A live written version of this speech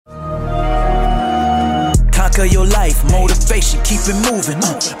Conquer your life, motivation, keep it moving.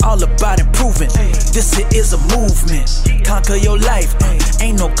 All about improving. This here is a movement. Conquer your life,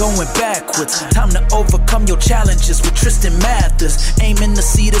 ain't no going backwards. Time to overcome your challenges with Tristan Mathers. Aiming to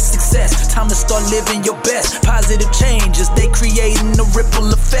see the success. Time to start living your best. Positive changes, they creating a ripple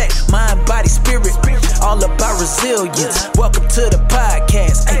effect. Mind, body, spirit, all about resilience. Welcome to the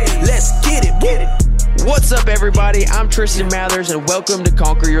podcast. Hey, let's get it. What's up, everybody? I'm Tristan Mathers, and welcome to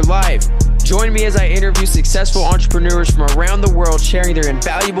Conquer Your Life. Join me as I interview successful entrepreneurs from around the world, sharing their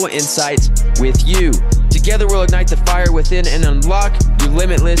invaluable insights with you. Together, we'll ignite the fire within and unlock your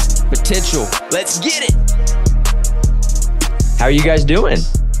limitless potential. Let's get it. How are you guys doing?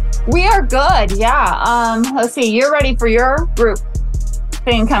 We are good. Yeah. Let's see. You're ready for your group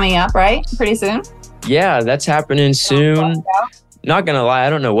thing coming up, right? Pretty soon. Yeah, that's happening soon. Not gonna lie,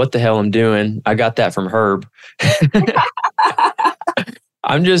 I don't know what the hell I'm doing. I got that from Herb.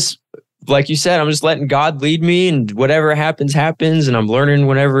 I'm just, like you said, I'm just letting God lead me, and whatever happens, happens, and I'm learning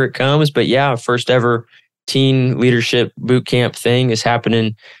whenever it comes. But yeah, first ever teen leadership boot camp thing is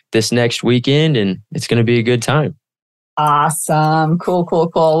happening this next weekend, and it's going to be a good time. Awesome. Cool.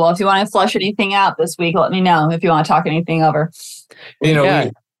 Well, if you want to flush anything out this week, let me know if you want to talk anything over. We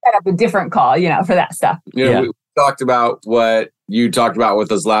set up a different call, for that stuff. We talked about what you talked about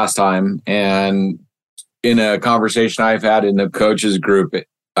with us last time, and in a conversation I've had in the coaches group,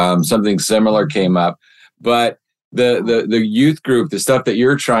 something similar came up. But the youth group, the stuff that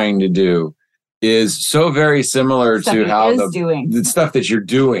you're trying to do, is so very similar to how the stuff that you're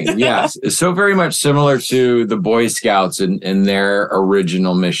doing. Yes, is so very much similar to the Boy Scouts and their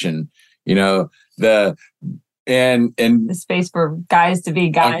original mission. And the space for guys to be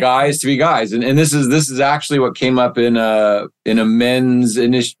guys. Guys to be guys. And this is actually what came up in a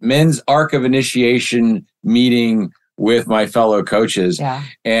men's arc of initiation meeting with my fellow coaches. Yeah.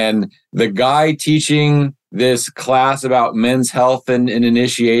 And the guy teaching this class about men's health and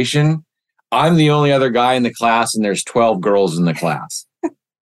initiation, I'm the only other guy in the class, and there's 12 girls in the class.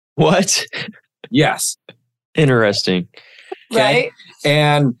 What? Yes. Interesting. Right.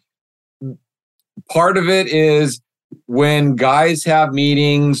 And part of it is when guys have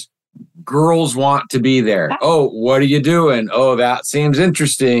meetings, girls want to be there. Oh, what are you doing? Oh, that seems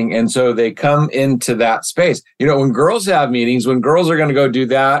interesting. And so they come into that space. When girls have meetings, when girls are going to go do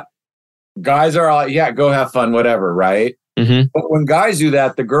that, guys are like, yeah, go have fun, whatever, right? Mm-hmm. But when guys do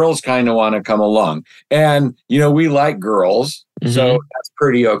that, the girls kind of want to come along. And, we like girls, so that's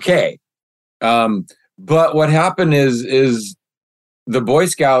pretty okay. But what happened is the Boy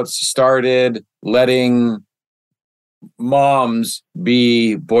Scouts started letting moms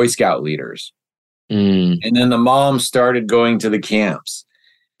be Boy Scout leaders. And then the moms started going to the camps,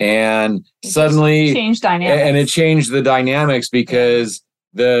 and suddenly changed dynamics. And it changed the dynamics because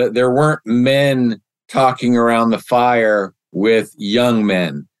there weren't men talking around the fire with young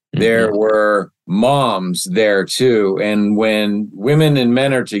men. There were moms there too. And when women and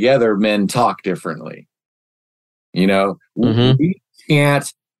men are together, men talk differently. We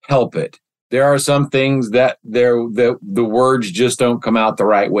can't help it. There are some things that the words just don't come out the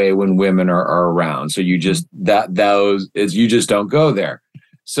right way when women are around. So you just you just don't go there.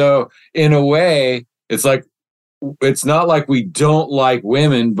 So in a way, it's not like we don't like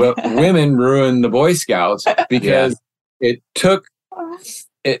women, but women ruined the Boy Scouts because it took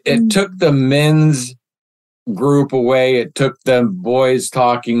the men's group away. It took the boys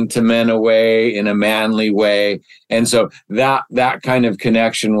talking to men away in a manly way. And so that kind of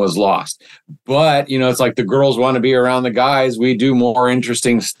connection was lost. But, it's like the girls want to be around the guys. We do more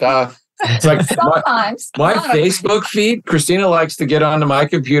interesting stuff. It's like sometimes my Facebook feed, Kristina likes to get onto my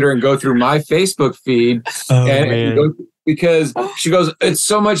computer and go through my Facebook feed because she goes, it's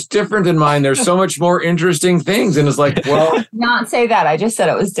so much different than mine. There's so much more interesting things. And it's like, well, not say that. I just said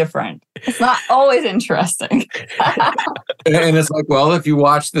it was different. It's not always interesting. And it's like, well, if you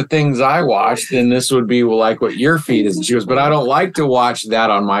watch the things I watch, then this would be like what your feed is. And she goes, but I don't like to watch that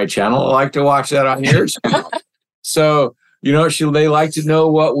on my channel. I like to watch that on your channel. So, they like to know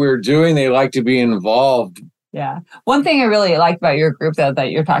what we're doing. They like to be involved. Yeah. One thing I really like about your group, though,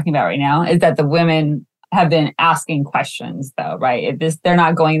 that you're talking about right now is that the women have been asking questions, though, right? They're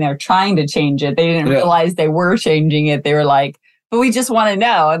not going there trying to change it. They didn't realize they were changing it. They were like, but we just want to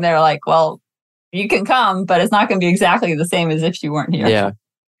know. And they're like, well, you can come, but it's not going to be exactly the same as if you weren't here. Yeah.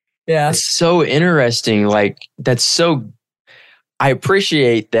 Yeah. It's so interesting. I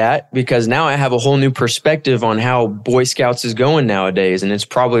appreciate that because now I have a whole new perspective on how Boy Scouts is going nowadays. And it's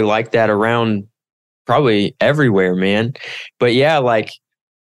probably like that around probably everywhere, man. But yeah,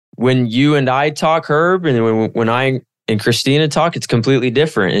 when you and I talk, Herb, and when I and Kristina talk, it's completely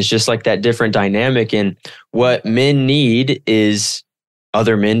different. It's just like that different dynamic. And what men need is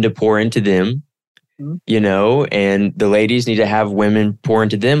other men to pour into them, you know, and the ladies need to have women pour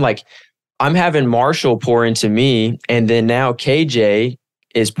into them. Like I'm having Marshall pour into me, and then now KJ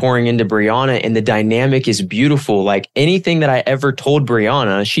is pouring into Brianna, and the dynamic is beautiful. Like anything that I ever told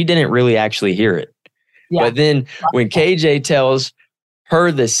Brianna, she didn't really actually hear it. Yeah. But then when KJ tells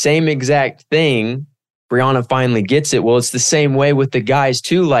her the same exact thing, Brianna finally gets it. Well, it's the same way with the guys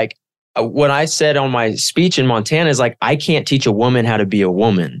too. Like what I said on my speech in Montana is like, I can't teach a woman how to be a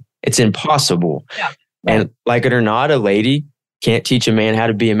woman. It's impossible. Yeah. Right. And like it or not, a lady can't teach a man how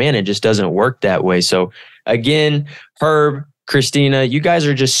to be a man. It just doesn't work that way. So again, Herb, Kristina, you guys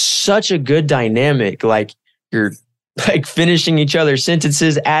are just such a good dynamic. Like you're like finishing each other's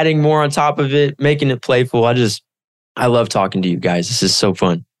sentences, adding more on top of it, making it playful. I love talking to you guys. This is so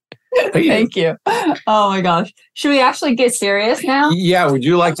fun. Thank you. Oh my gosh. Should we actually get serious now? Yeah. Would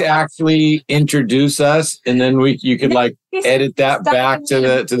you like to actually introduce us, and then you could like edit that back to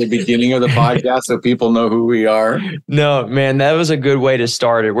the beginning of the podcast so people know who we are? No, man, that was a good way to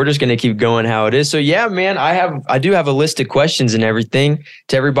start it. We're just going to keep going how it is. So yeah, man, I do have a list of questions and everything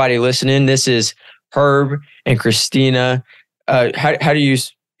to everybody listening. This is Herb and Kristina. How do you?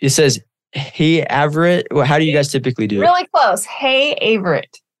 It says Heagh-Avritt. Well, how do you guys typically do it? Really close.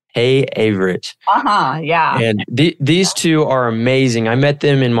 Heagh-Avritt. Heagh-Avritt. Yeah. And these two are amazing. I met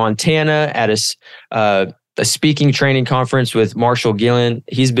them in Montana at a speaking training conference with Marshall Gillen.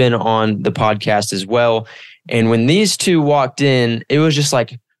 He's been on the podcast as well. And when these two walked in, it was just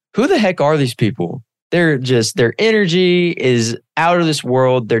like, who the heck are these people? Their energy is out of this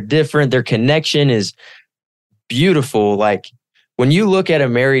world. They're different. Their connection is beautiful. Like when you look at a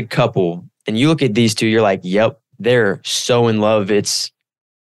married couple and you look at these two, you're like, yep, they're so in love. It's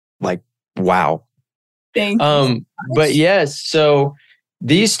like, wow. Thank you. But yes, so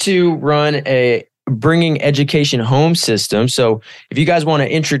these two run a bringing education home system. So if you guys want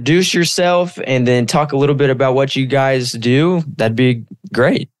to introduce yourself and then talk a little bit about what you guys do, that'd be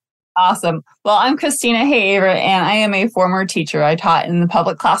great. Awesome. Well, I'm Kristina Heagh-Avritt, and I am a former teacher. I taught in the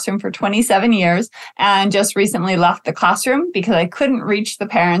public classroom for 27 years and just recently left the classroom because I couldn't reach the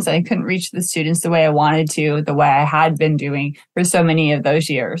parents and I couldn't reach the students the way I wanted to, the way I had been doing for so many of those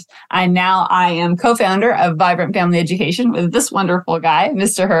years. And now I am co-founder of Vibrant Family Education with this wonderful guy,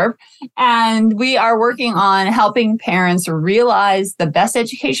 Mr. Herb. And we are working on helping parents realize the best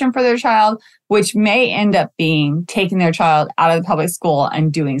education for their child, which may end up being taking their child out of the public school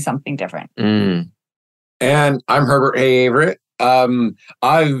and doing something different. And I'm Herbert Heagh-Avritt.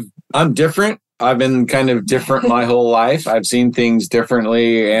 I'm different. I've been kind of different my whole life. I've seen things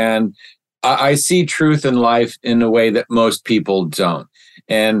differently, and I see truth in life in a way that most people don't.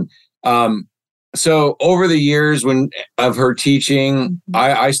 And so over the years of her teaching,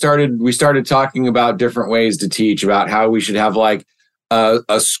 we started talking about different ways to teach, about how we should have like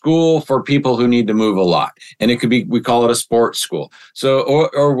a school for people who need to move a lot. And it could be, we call it a sports school. So,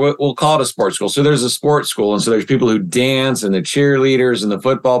 or we'll call it a sports school. So there's a sports school. And so there's people who dance, and the cheerleaders and the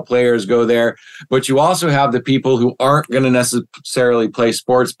football players go there. But you also have the people who aren't going to necessarily play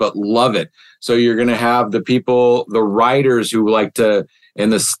sports, but love it. So you're going to have the people, the writers who like to,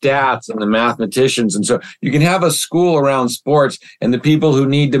 and the stats and the mathematicians. And so you can have a school around sports, and the people who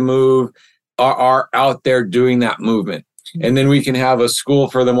need to move are out there doing that movement. And then we can have a school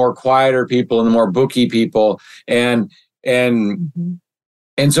for the more quieter people and the more booky people. And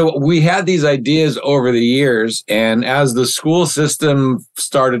so we had these ideas over the years. And as the school system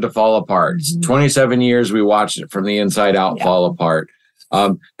started to fall apart, 27 years, we watched it from the inside out fall apart.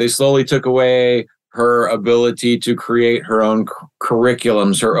 They slowly took away her ability to create her own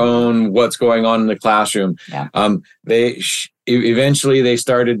curriculums, her own what's going on in the classroom. Eventually they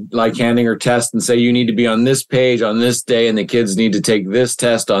started like handing her tests and say, you need to be on this page on this day, and the kids need to take this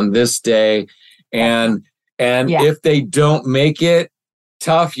test on this day. And if they don't make it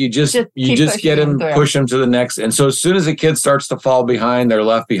tough, you just get them, push them to the next. And so as soon as a kid starts to fall behind, they're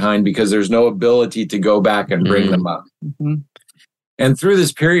left behind because there's no ability to go back and bring them up. And through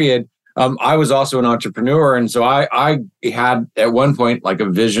this period, I was also an entrepreneur. And so I had at one point like a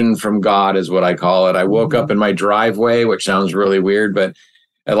vision from God is what I call it. I woke up in my driveway, which sounds really weird, but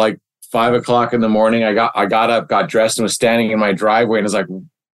at like 5 o'clock in the morning, I got up, got dressed, and was standing in my driveway, and was like,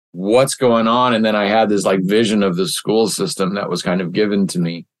 what's going on? And then I had this like vision of the school system that was kind of given to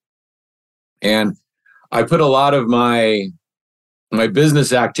me. And I put a lot of my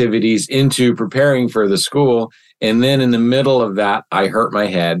business activities into preparing for the school. And then in the middle of that, I hurt my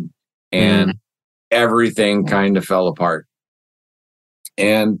head. And everything kind of fell apart.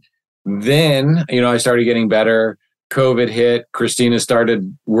 And then, I started getting better, COVID hit. Kristina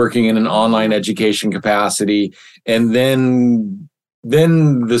started working in an online education capacity. And then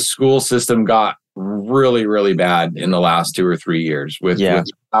the school system got really, really bad in the last 2 or 3 years with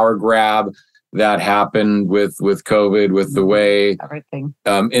power grab that happened with COVID, with the way everything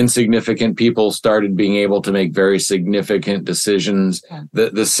insignificant people started being able to make very significant decisions.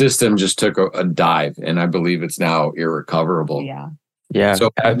 The system just took a dive, and I believe it's now irrecoverable. Yeah, so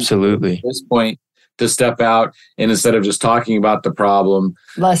absolutely. At this point, to step out and instead of just talking about the problem,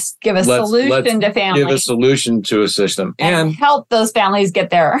 let's give a solution to families. Give a solution to a system and help those families get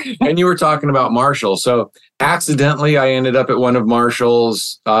there. And you were talking about Marshall. So accidentally, I ended up at one of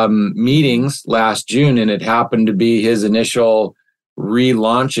Marshall's meetings last June, and it happened to be his initial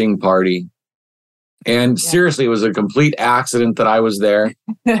relaunching party. And seriously, it was a complete accident that I was there.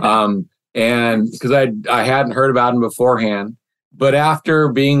 And because I hadn't heard about him beforehand. But after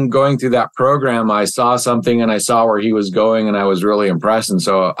going through that program, I saw something and I saw where he was going, and I was really impressed. And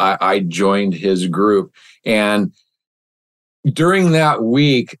so I joined his group. And during that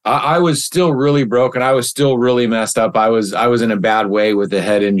week, I was still really broken. I was still really messed up. I was in a bad way with the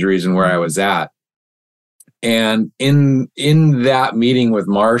head injuries and where I was at. And in that meeting with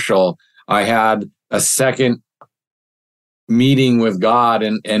Marshall, I had a second meeting with God.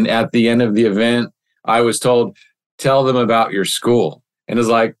 And at the end of the event, I was told, tell them about your school. And it's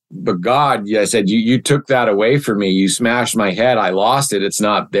like, but God, I said, you took that away from me. You smashed my head. I lost it. It's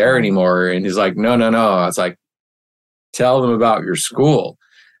not there anymore. And he's like, no. It's like, tell them about your school.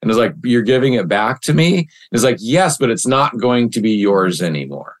 And it's like, you're giving it back to me? It's like, yes, but it's not going to be yours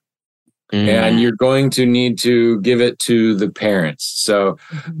anymore. And you're going to need to give it to the parents. So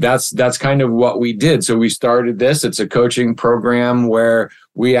that's kind of what we did. So we started this. It's a coaching program where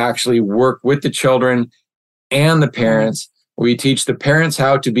we actually work with the children and the parents. We teach the parents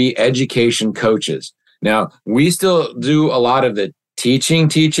how to be education coaches. Now, we still do a lot of the teaching.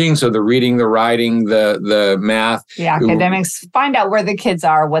 So the reading, the writing, the math. The academics, find out where the kids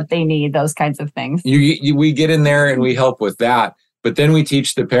are, what they need, those kinds of things. We get in there and we help with that. But then we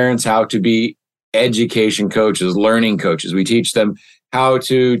teach the parents how to be education coaches, learning coaches. We teach them how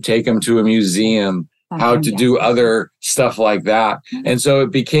to take them to a museum, how to do other stuff like that. And so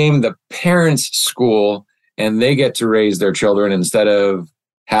it became the parents' school. And they get to raise their children instead of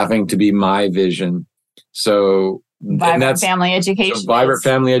having to be my vision. So Vibrant Family Education. So Vibrant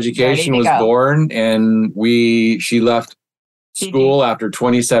Family Education was born, and she left school after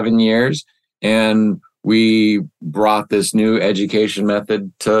 27 years, and we brought this new education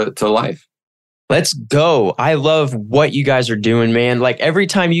method to life. Let's go. I love what you guys are doing, man. Like every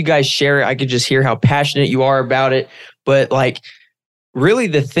time you guys share it, I could just hear how passionate you are about it. But like, really,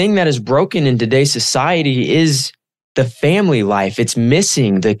 the thing that is broken in today's society is the family life. It's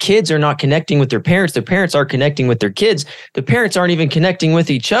missing. The kids are not connecting with their parents. Their parents aren't connecting with their kids. The parents aren't even connecting with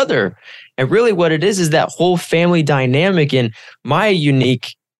each other. And really what it is that whole family dynamic. And my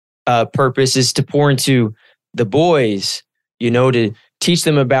unique purpose is to pour into the boys, to teach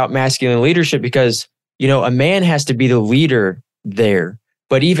them about masculine leadership, because, a man has to be the leader there.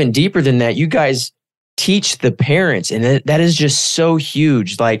 But even deeper than that, you guys teach the parents. And that is just so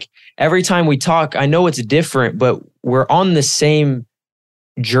huge. Like every time we talk, I know it's different, but we're on the same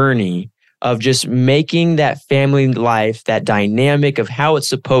journey of just making that family life, that dynamic of how it's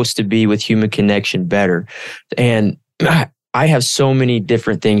supposed to be with human connection better. And I have so many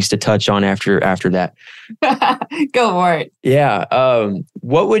different things to touch on after that. Go for it. Yeah.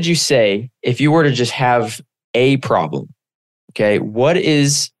 What would you say if you were to just have a problem? Okay. What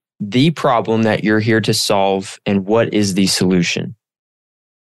is the problem that you're here to solve, and what is the solution?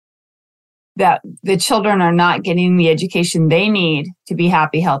 That the children are not getting the education they need to be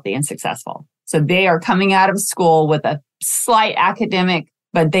happy, healthy, and successful. So they are coming out of school with a slight academic,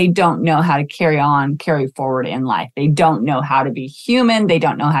 but they don't know how to carry forward in life. They don't know how to be human. They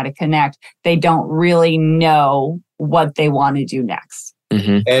don't know how to connect. They don't really know what they want to do next.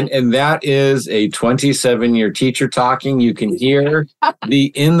 And that is a 27-year teacher talking. You can hear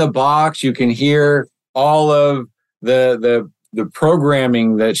in the box. You can hear all of the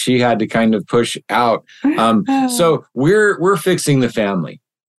programming that she had to kind of push out. So we're fixing the family.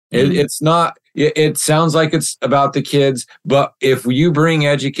 It's not. It sounds like it's about the kids, but if you bring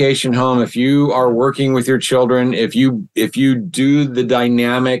education home, if you are working with your children, if you do the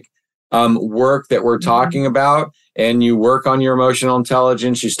dynamic work that we're talking about, and you work on your emotional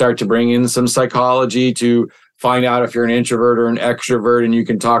intelligence, you start to bring in some psychology to find out if you're an introvert or an extrovert, and you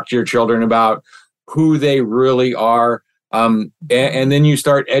can talk to your children about who they really are. And then you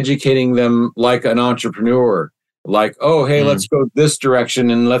start educating them like an entrepreneur. Like, oh, hey, let's go this direction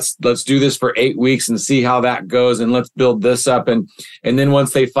and let's do this for 8 weeks and see how that goes. And let's build this up. And then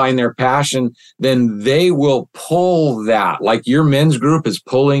once they find their passion, then they will pull that, like your men's group is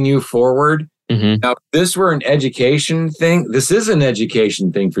pulling you forward. Now, if this were an education thing, this is an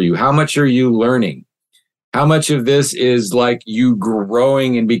education thing for you. How much are you learning? How much of this is like you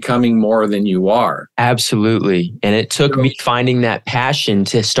growing and becoming more than you are? Absolutely. And it took me finding that passion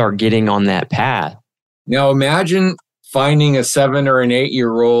to start getting on that path. Now, imagine finding a 7 or an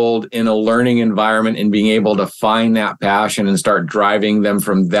 8-year-old in a learning environment and being able to find that passion and start driving them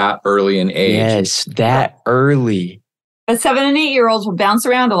from that early an age. Yes, that early. But 7 and 8-year-olds will bounce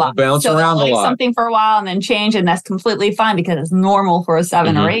around a lot. Around a lot. Something for a while and then change, and that's completely fine because it's normal for a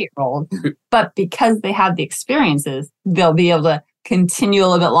 7 or 8-year-old. But because they have the experiences, they'll be able to continue a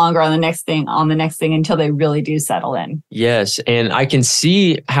little bit longer on the next thing until they really do settle in. Yes. And I can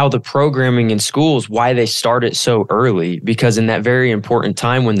see how the programming in schools, why they start it so early, because in that very important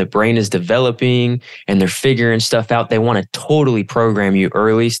time when the brain is developing and they're figuring stuff out, they want to totally program you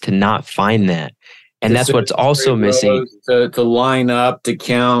early to not find that. And that's what's also missing. To line up, to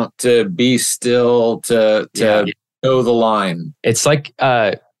count, to be still, to know the line. It's like,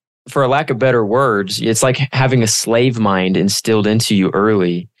 for a lack of better words, it's like having a slave mind instilled into you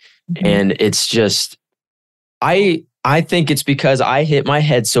early. And it's just, I think it's because I hit my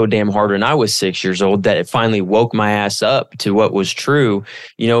head so damn hard when I was 6 years old that it finally woke my ass up to what was true.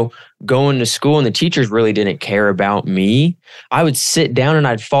 You know, going to school and the teachers really didn't care about me. I would sit down and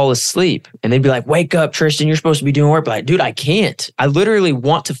I'd fall asleep and they'd be like, wake up, Tristan, you're supposed to be doing work. But like, dude, I can't. I literally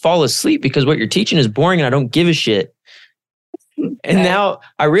want to fall asleep because what you're teaching is boring and I don't give a shit. And now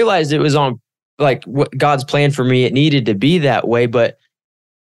I realized it was on like what God's plan for me. It needed to be that way. But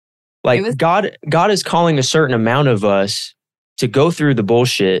like God is calling a certain amount of us to go through the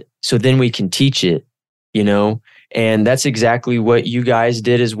bullshit so then we can teach it, you know? And that's exactly what you guys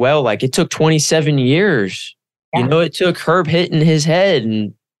did as well. Like it took 27 years. You know, it took Herb hitting his head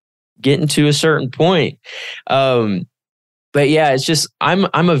and getting to a certain point. But yeah, it's just I'm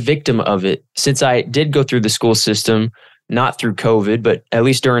a victim of it since I did go through the school system, not through COVID, but at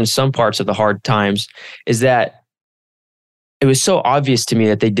least during some parts of the hard times, is that it was so obvious to me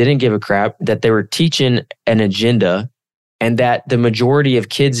that they didn't give a crap, that they were teaching an agenda, and that the majority of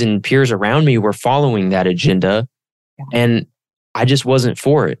kids and peers around me were following that agenda. And I just wasn't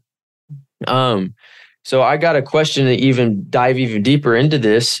for it. So I got a question to even dive even deeper into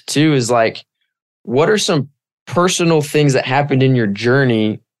this too, is like, what are some personal things that happened in your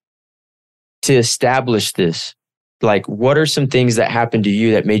journey to establish this? Like, what are some things that happened to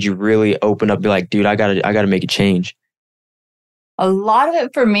you that made you really open up, be like, dude, I gotta make a change? A lot of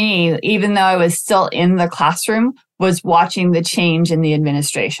it for me, even though I was still in the classroom, was watching the change in the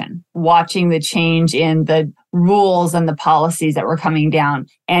administration, watching the change in the rules and the policies that were coming down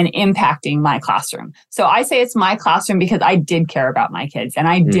and impacting my classroom. So I say it's my classroom because I did care about my kids and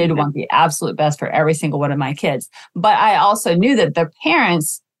I did want the absolute best for every single one of my kids. But I also knew that the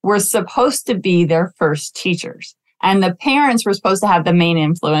parents were supposed to be their first teachers, and the parents were supposed to have the main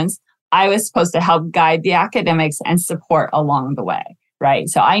influence. I was supposed to help guide the academics and support along the way, right?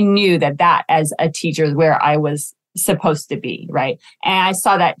 So I knew that as a teacher is where I was supposed to be, right? And I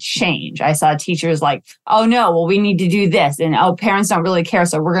saw that change. I saw teachers like, oh no, well, we need to do this. And oh, parents don't really care,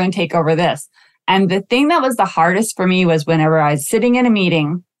 so we're going to take over this. And the thing that was the hardest for me was whenever I was sitting in a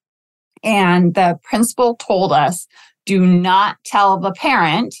meeting and the principal told us, do not tell the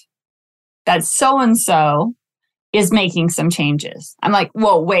parent that so-and-so is making some changes. I'm like,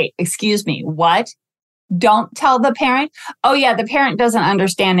 whoa, wait, excuse me, what? Don't tell the parent? Oh yeah, the parent doesn't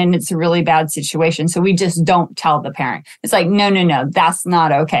understand and it's a really bad situation, so we just don't tell the parent. It's like, no, that's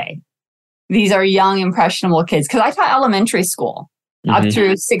not okay. These are young, impressionable kids. Because I taught elementary school up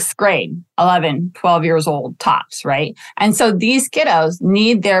through 6th grade, 11, 12 years old tops, right? And so these kiddos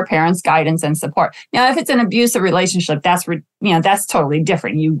need their parents' guidance and support. Now, if it's an abusive relationship, that's totally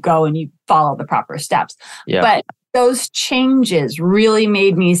different. You go and you follow the proper steps. Yeah. But those changes really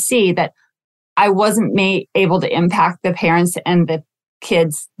made me see that I wasn't able to impact the parents and the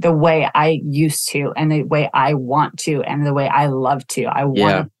kids the way I used to, and the way I want to, and the way I love to. I want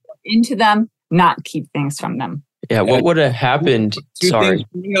to go into them, not keep things from them. Yeah, what would have happened? Sorry.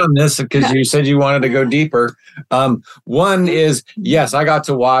 On this, because you said you wanted to go deeper. One is, yes, I got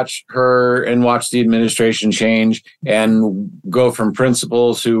to watch her and watch the administration change and go from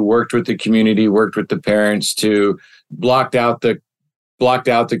principals who worked with the community, worked with the parents, to blocked out the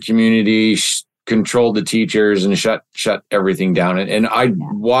community, controlled the teachers, and shut everything down. And I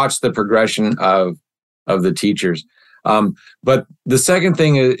watched the progression of the teachers. But the second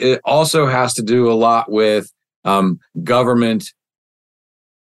thing is, it also has to do a lot with government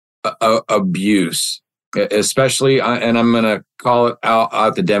abuse, especially, and I'm going to call it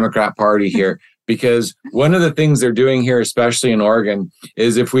out the Democrat Party here, because one of the things they're doing here, especially in Oregon,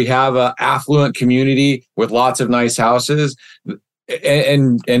 is if we have an affluent community with lots of nice houses,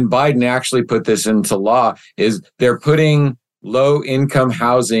 and Biden actually put this into law, is they're putting low income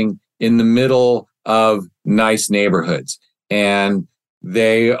housing in the middle of nice neighborhoods. And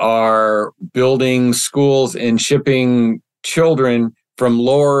they are building schools and shipping children from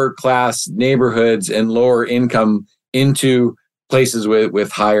lower class neighborhoods and lower income into places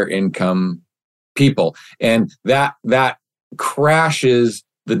with higher income people. And that crashes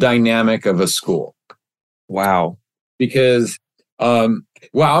the dynamic of a school. Wow. Because, I'm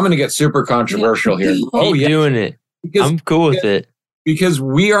going to get super controversial here. Keep doing it. Because, I'm cool with it. Because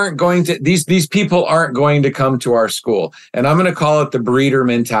we aren't going to, these people aren't going to come to our school. And I'm going to call it the breeder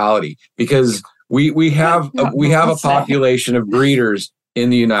mentality, because we have a population of breeders in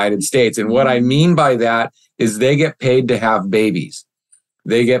the United States. And what I mean by that is they get paid to have babies.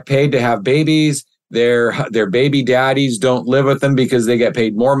 They get paid to have babies. Their baby daddies don't live with them because they get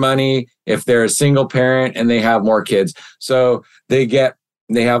paid more money if they're a single parent and they have more kids. So they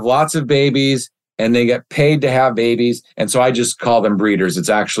have lots of babies and they get paid to have babies. And so I just call them breeders. It's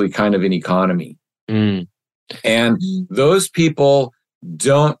actually kind of an economy. And those people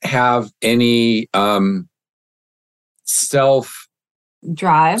don't have any self-drive,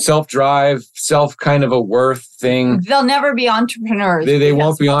 kind of a worth thing. They'll never be entrepreneurs. They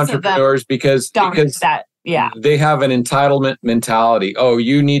won't be entrepreneurs because that. Yeah. They have an entitlement mentality. Oh,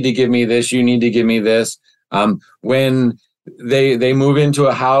 you need to give me this. You need to give me this. When they move into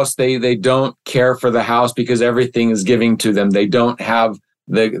a house, they don't care for the house because everything is giving to them. They don't have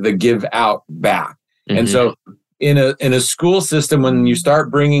the give out back. And so in a school system, when you start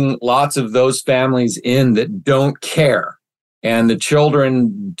bringing lots of those families in that don't care, and the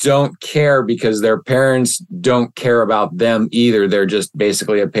children don't care because their parents don't care about them either, they're just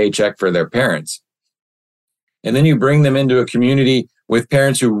basically a paycheck for their parents. And then you bring them into a community with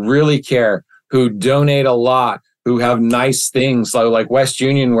parents who really care, who donate a lot, who have nice things. So like West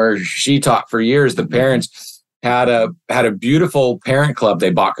Union, where she taught for years, the parents had a beautiful parent club.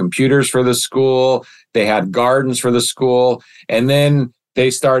 They bought computers for the school. They had gardens for the school. And then they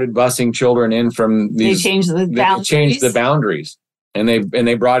started busing children in from these. They changed the boundaries. And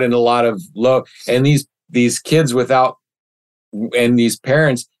they brought in a lot of low, and these kids and these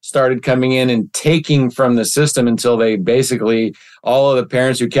parents started coming in and taking from the system until they basically, all of the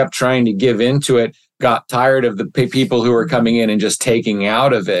parents who kept trying to give into it got tired of the people who were coming in and just taking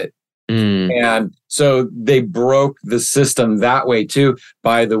out of it. And so they broke the system that way too,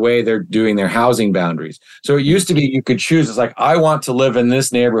 by the way they're doing their housing boundaries. So it used to be you could choose. It's like, I want to live in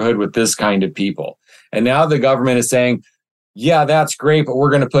this neighborhood with this kind of people. And now the government is saying, yeah, that's great, but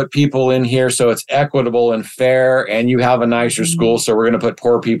we're going to put people in here so it's equitable and fair, and you have a nicer school, so we're going to put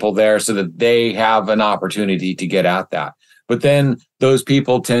poor people there so that they have an opportunity to get at that. But then those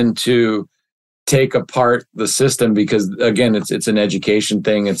people tend to take apart the system because, again, it's an education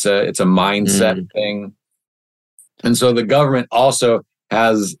thing, it's a mindset thing. And so the government also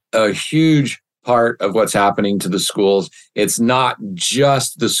has a huge part of what's happening to the schools. It's not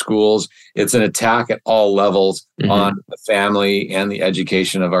just the schools, it's an attack at all levels on the family and the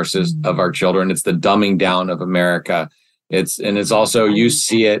education of our children. It's the dumbing down of America. It's also, you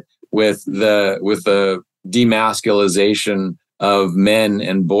see it with the demasculization of men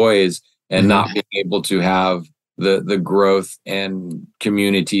and boys, and not being able to have the growth and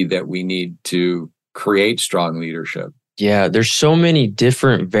community that we need to create strong leadership. Yeah, there's so many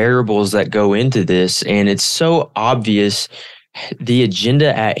different variables that go into this, and it's so obvious. The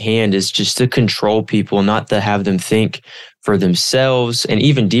agenda at hand is just to control people, not to have them think for themselves. And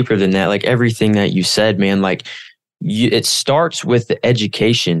even deeper than that, like everything that you said, man, like it starts with the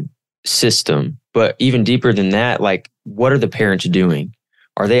education system, but even deeper than that, like what are the parents doing?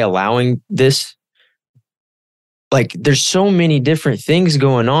 Are they allowing this? Like there's so many different things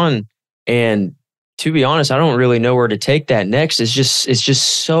going on, and to be honest, I don't really know where to take that next. It's just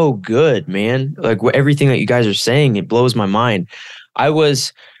so good, man. Like everything that you guys are saying, it blows my mind. Do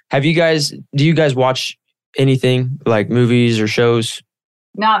you guys watch anything like movies or shows?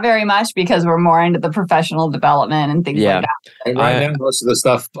 Not very much, because we're more into the professional development and things like that. And right now, most of the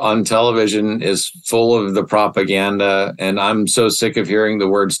stuff on television is full of the propaganda. And I'm so sick of hearing the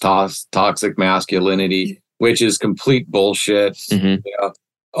words toxic masculinity, which is complete bullshit. You know,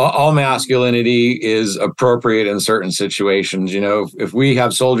 all masculinity is appropriate in certain situations. You know, if we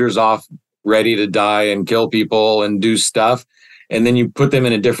have soldiers off ready to die and kill people and do stuff, and then you put them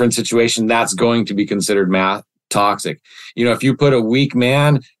in a different situation, that's going to be considered toxic. If you put a weak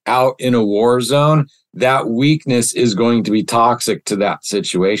man out in a war zone, that weakness is going to be toxic to that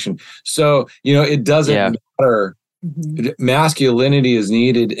situation. So, it doesn't matter. Masculinity is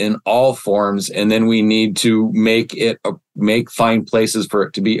needed in all forms, and then we need to find places for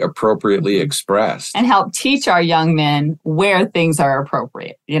it to be appropriately expressed and help teach our young men where things are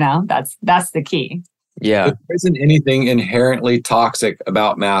appropriate. That's the key. Yeah, there isn't anything inherently toxic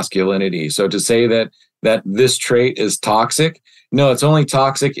about masculinity. So to say that this trait is toxic, no, it's only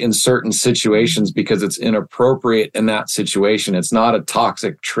toxic in certain situations because it's inappropriate in that situation. It's not a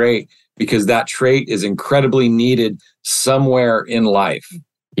toxic trait, because that trait is incredibly needed somewhere in life.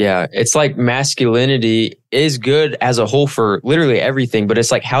 Yeah, it's like masculinity is good as a whole for literally everything, but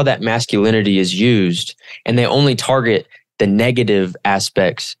it's like how that masculinity is used, and they only target the negative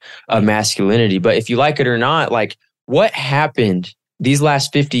aspects of masculinity. But if you like it or not, like what happened these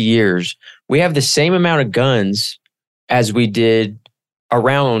last 50 years, we have the same amount of guns as we did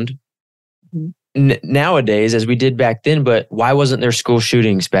around nowadays as we did back then, but why wasn't there school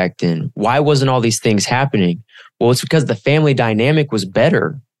shootings back then? Why wasn't all these things happening? Well, it's because the family dynamic was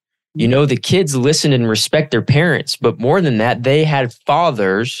better. The kids listened and respect their parents, but more than that, they had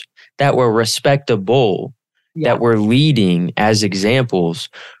fathers that were respectable, that were leading as examples.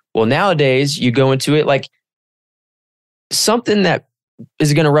 Well, nowadays you go into it like something that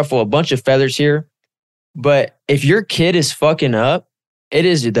is going to ruffle a bunch of feathers here, but if your kid is fucking up, it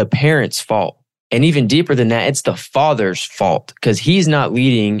is the parents' fault. And even deeper than that, it's the father's fault because he's not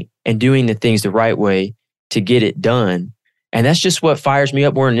leading and doing the things the right way to get it done. And that's just what fires me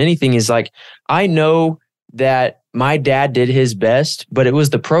up more than anything is like, I know that my dad did his best, but it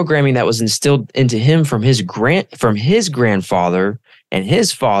was the programming that was instilled into him from his grandfather and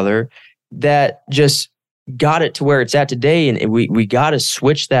his father that just got it to where it's at today. And we got to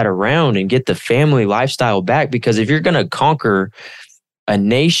switch that around and get the family lifestyle back, because if you're going to conquer a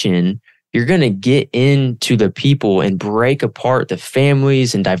nation, you're going to get into the people and break apart the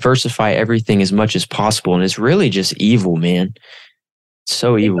families and diversify everything as much as possible. And it's really just evil, man. It's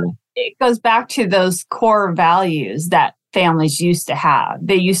so evil. It goes back to those core values that families used to have.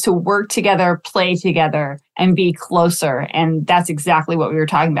 They used to work together, play together, and be closer. And that's exactly what we were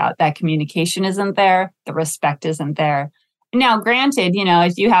talking about. That communication isn't there. The respect isn't there. Now, granted,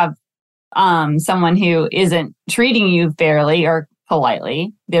 if you have someone who isn't treating you fairly or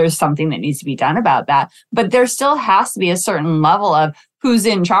politely, there's something that needs to be done about that. But there still has to be a certain level of who's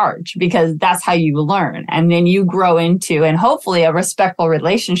in charge, because that's how you learn. And then you grow into, and hopefully a respectful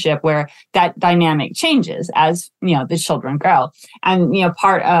relationship where that dynamic changes as, the children grow. And,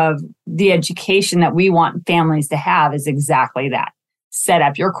 part of the education that we want families to have is exactly that. Set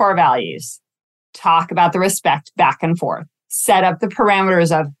up your core values, talk about the respect back and forth, set up the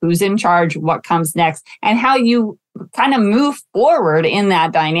parameters of who's in charge, what comes next, and how you kind of move forward in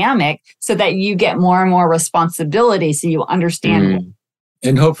that dynamic so that you get more and more responsibility, so you understand.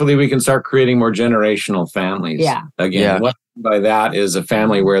 And hopefully we can start creating more generational families. Yeah. Again, what by that is a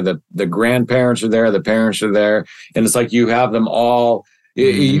family where the grandparents are there, the parents are there, and it's like you have them all.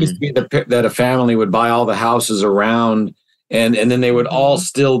 It used to be that a family would buy all the houses around, and then they would all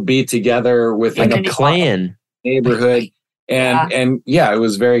still be together within like a clan neighborhood. And it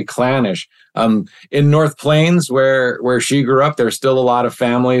was very clannish. In North Plains, where she grew up, there's still a lot of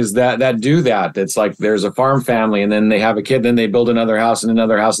families that do that. It's like there's a farm family, and then they have a kid, then they build another house, and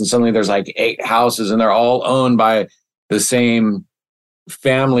suddenly there's like 8 houses, and they're all owned by the same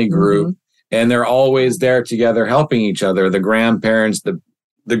family group, and they're always there together, helping each other. The grandparents,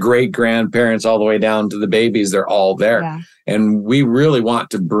 the great grandparents, all the way down to the babies, they're all there, and we really want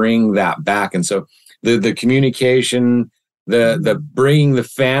to bring that back. And so the communication, the bringing the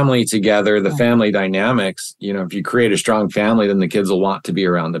family together, the family dynamics, if you create a strong family, then the kids will want to be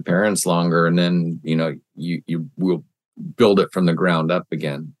around the parents longer. And then, you will build it from the ground up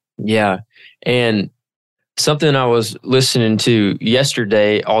again. Yeah. And something I was listening to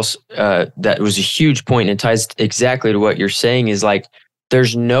yesterday also, that was a huge point and ties exactly to what you're saying is like,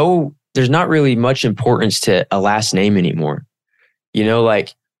 there's not really much importance to a last name anymore.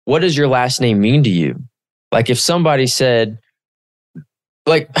 Like, what does your last name mean to you? Like if somebody said,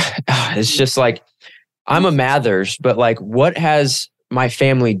 like, it's just like, I'm a Mathers, but like, what has my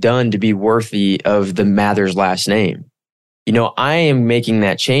family done to be worthy of the Mathers last name? I am making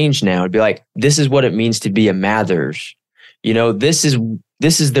that change now. It'd be like, this is what it means to be a Mathers. This is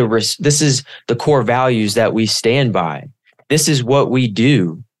the core values that we stand by. This is what we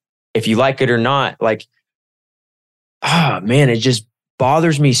do. If you like it or not, like, man, it just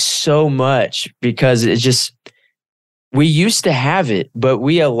bothers me so much because it's just, we used to have it, but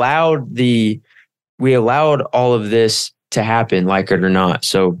we allowed the we allowed all of this to happen, like it or not.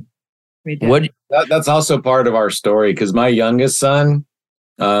 So that's also part of our story, because my youngest son,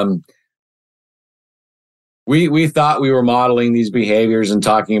 we thought we were modeling these behaviors and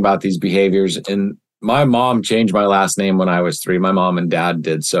talking about these behaviors. And my mom changed my last name when I was 3. My mom and dad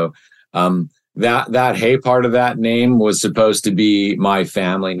did. So that Hey part of that name was supposed to be my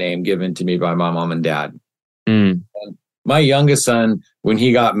family name given to me by my mom and dad. Mm. My youngest son, when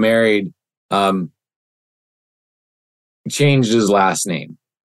he got married, changed his last name.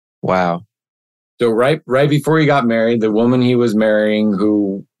 Wow. So right before he got married, the woman he was marrying,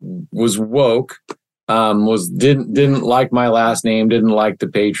 who was woke, didn't like my last name, didn't like the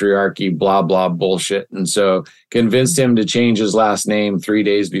patriarchy, blah blah bullshit, and so convinced him to change his last name 3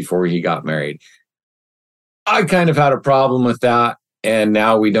 days before he got married. I kind of had a problem with that, and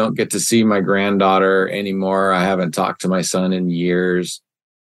now we don't get to see my granddaughter anymore. I haven't talked to my son in years,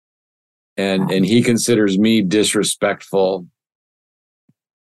 and he considers me disrespectful.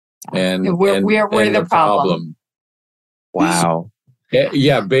 And we're the problem. Wow.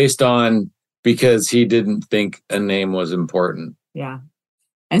 Yeah, based on because he didn't think a name was important. Yeah.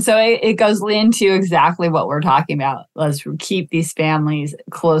 And so it goes into exactly what we're talking about. Let's keep these families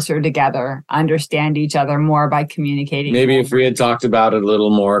closer together, understand each other more by communicating. Maybe if we had talked about it a little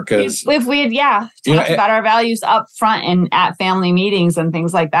more, because if we had, talked about our values up front and at family meetings and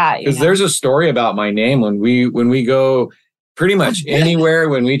things like that. Because there's a story about my name when we go pretty much anywhere.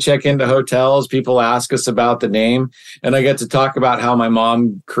 When we check into hotels, people ask us about the name, and I get to talk about how my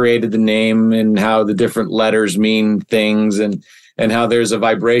mom created the name and how the different letters mean things, and how there's a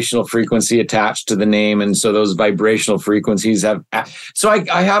vibrational frequency attached to the name. And so those vibrational frequencies have... So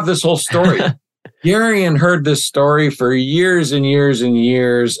I have this whole story. Garion heard this story for years and years and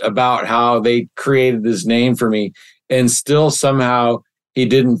years about how they created this name for me, and still somehow he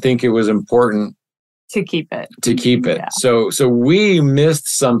didn't think it was important to keep it. Yeah. So we missed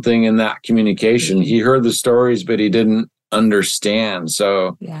something in that communication. He heard the stories, but he didn't understand.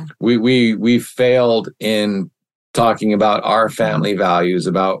 So we failed in talking about our family values,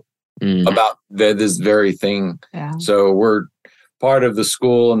 about this very thing. Yeah. So we're part of the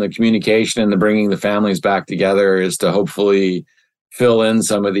school and the communication and the bringing the families back together is to hopefully fill in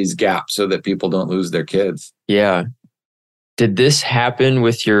some of these gaps so that people don't lose their kids. Yeah. Did this happen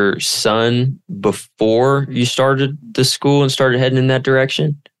with your son before you started the school and started heading in that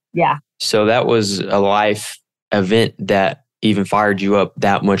direction? Yeah. So that was a life event that even fired you up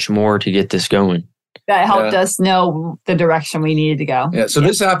that much more to get this going. That helped us know the direction we needed to go. Yeah. So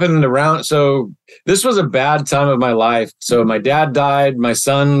this happened so this was a bad time of my life. So my dad died, my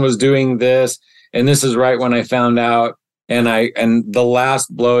son was doing this, and this is right when I found out. And the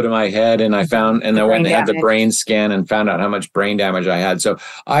last blow to my head, and I went and had the brain scan and found out how much brain damage I had. So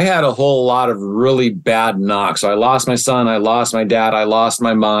I had a whole lot of really bad knocks. So I lost my son, I lost my dad, I lost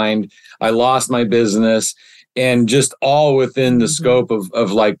my mind, I lost my business, and just all within the scope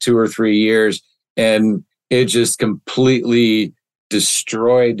of like 2 or 3 years. And it just completely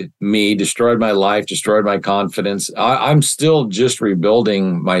destroyed me, destroyed my life, destroyed my confidence. I'm still just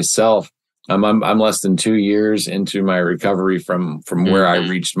rebuilding myself. I'm less than 2 years into my recovery from where I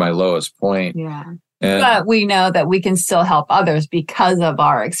reached my lowest point. Yeah. But we know that we can still help others because of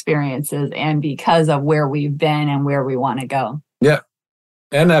our experiences and because of where we've been and where we want to go. Yeah.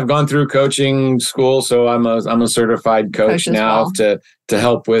 And I've gone through coaching school, so I'm a certified coach now to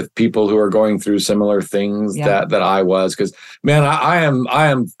help with people who are going through similar things that I was. Because man, I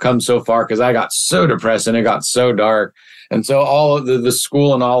am come so far because I got so depressed and it got so dark. And so all of the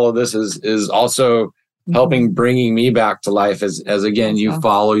school and all of this is also helping bringing me back to life as again, you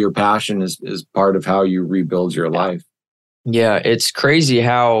follow your passion is part of how you rebuild your life. Yeah, it's crazy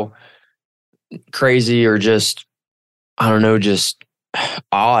how crazy or just, I don't know, just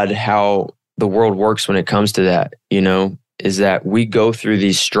odd how the world works when it comes to that, is that we go through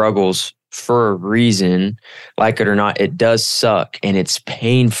these struggles for a reason. Like it or not, it does suck and it's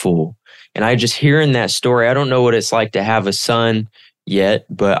painful. And I just hearing that story, I don't know what it's like to have a son yet,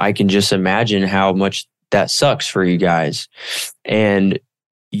 but I can just imagine how much that sucks for you guys. And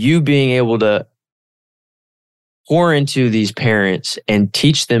you being able to pour into these parents and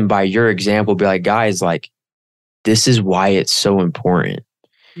teach them by your example, be like, guys, like, this is why it's so important.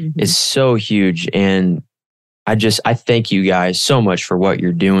 Mm-hmm. It's so huge. And I thank you guys so much for what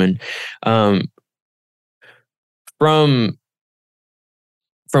you're doing.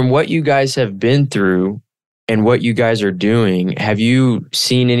 From what you guys have been through and what you guys are doing, have you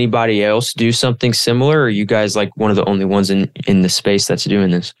seen anybody else do something similar? Or are you guys like one of the only ones in the space that's doing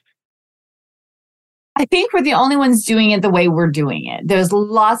this? I think we're the only ones doing it the way we're doing it. There's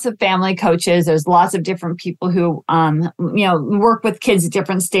lots of family coaches. There's lots of different people who, work with kids at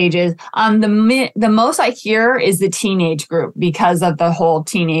different stages. The most I hear is the teenage group because of the whole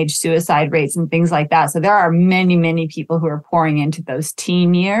teenage suicide rates and things like that. So there are many, many people who are pouring into those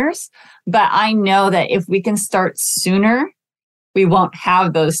teen years. But I know that if we can start sooner, we won't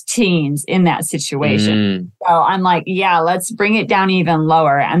have those teens in that situation. So I'm like, yeah, let's bring it down even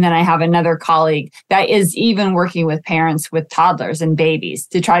lower. And then I have another colleague that is even working with parents with toddlers and babies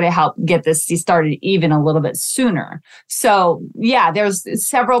to try to help get this started even a little bit sooner. So yeah, there's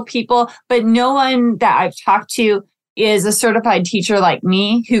several people, but no one that I've talked to is a certified teacher like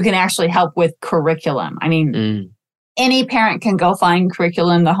me who can actually help with curriculum. I mean, any parent can go find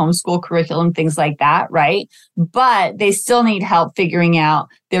curriculum, the homeschool curriculum, things like that, right? But they still need help figuring out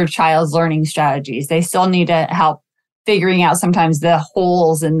their child's learning strategies. They still need to help figuring out sometimes the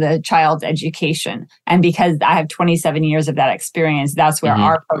holes in the child's education. And because I have 27 years of that experience, that's where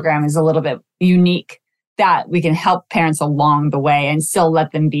our program is a little bit unique, that we can help parents along the way and still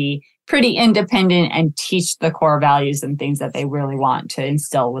let them be pretty independent and teach the core values and things that they really want to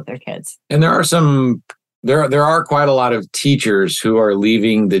instill with their kids. And there are quite a lot of teachers who are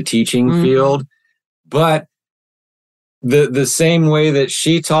leaving the teaching field, but the same way that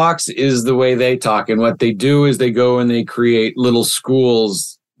she talks is the way they talk. And what they do is they go and they create little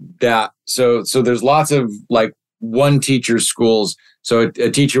schools so there's lots of like one teacher schools. So a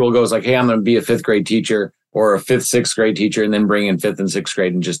teacher will go, it's like, hey, I'm going to be a 5th grade teacher or a 5th, 6th grade teacher, and then bring in 5th and 6th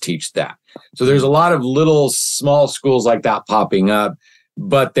grade and just teach that. So there's a lot of little small schools like that popping up.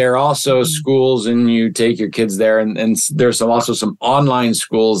 But there are also schools, and you take your kids there, and there's also some online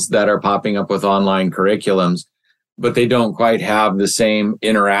schools that are popping up with online curriculums, but they don't quite have the same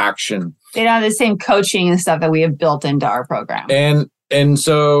interaction. They don't have the same coaching and stuff that we have built into our program. And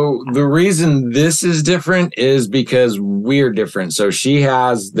so the reason this is different is because we're different. So she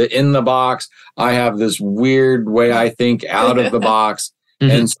has the in the box. I have this weird way I think out of the box.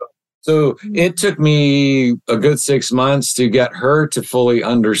 And so it took me a good 6 months to get her to fully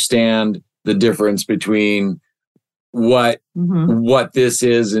understand the difference between what this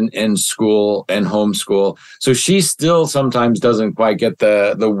is in school and homeschool. So she still sometimes doesn't quite get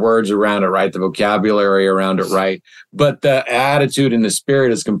the words around it right, the vocabulary around it right. But the attitude and the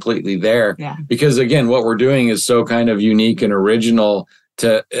spirit is completely there. Yeah. Because again, what we're doing is so kind of unique and original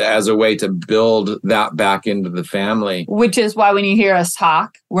as a way to build that back into the family. Which is why when you hear us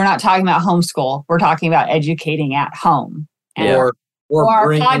talk, we're not talking about homeschool. We're talking about educating at home. Or our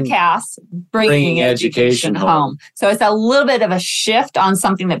podcast, bringing education home. So it's a little bit of a shift on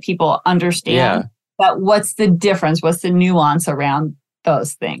something that people understand. Yeah. But what's the difference? What's the nuance around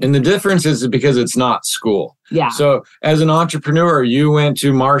those things? And the difference is because it's not school. Yeah. So as an entrepreneur, you went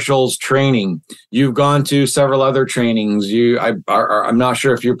to Marshall's training. You've gone to several other trainings. I'm not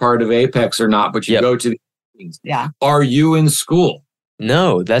sure if you're part of Apex or not, but you go to the trainings. Yeah. Are you in school?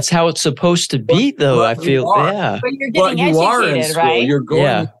 No, that's how it's supposed to be, though. I feel, yeah. But you're getting educated, right? You're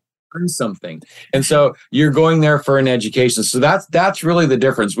going to learn something. And so you're going there for an education. So that's really the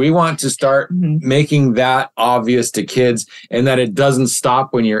difference. We want to start making that obvious to kids, and that it doesn't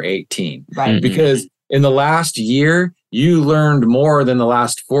stop when you're 18. Right. Because in the last year, you learned more than the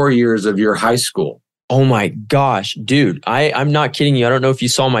last 4 years of your high school. Oh my gosh, dude, I'm not kidding you. I don't know if you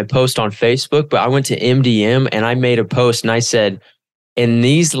saw my post on Facebook, but I went to MDM and I made a post and I said, in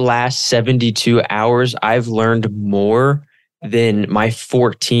these last 72 hours, I've learned more than my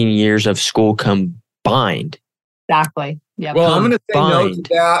 14 years of school combined. Exactly. Yep. Well, I'm going to say no to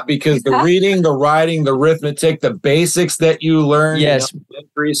that because the reading, the writing, the arithmetic, the basics that you learn in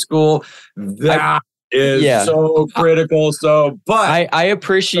elementary school, that is so critical. But I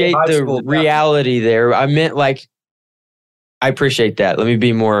appreciate the reality there. I meant I appreciate that. Let me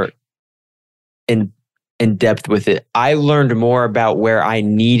be more in depth with it. I learned more about where I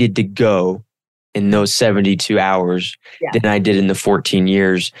needed to go in those 72 hours than I did in the 14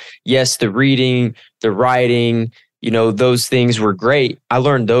 years. Yes, the reading, the writing, those things were great. I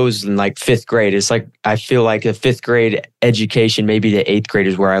learned those in 5th grade. It's I feel like a 5th grade education, maybe the 8th grade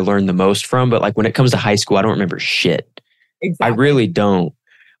is where I learned the most from. But when it comes to high school, I don't remember shit. Exactly. I really don't.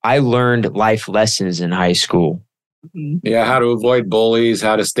 I learned life lessons in high school. Yeah, how to avoid bullies,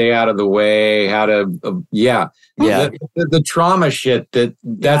 how to stay out of the way, how to, the trauma shit,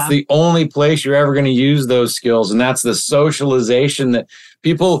 that's the only place you're ever going to use those skills. And that's the socialization that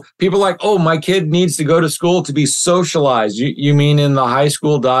people like, oh, my kid needs to go to school to be socialized. You mean in the high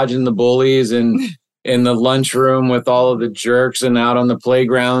school dodging the bullies and in the lunchroom with all of the jerks and out on the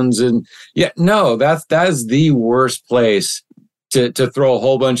playgrounds? And that is the worst place to throw a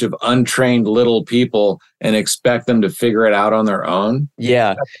whole bunch of untrained little people and expect them to figure it out on their own.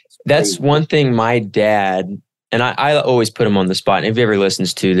 Yeah. That's one thing my dad, and I always put him on the spot. And if he ever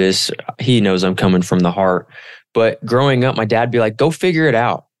listens to this, he knows I'm coming from the heart. But growing up, my dad would be like, go figure it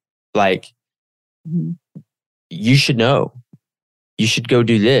out. Like, you should know. You should go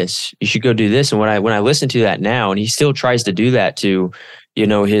do this. You should go do this. And when I listen to that now, and he still tries to do that to,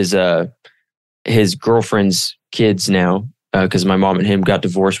 his girlfriend's kids now, because my mom and him got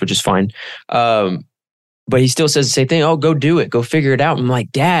divorced, which is fine. But he still says the same thing. Oh, go do it. Go figure it out. I'm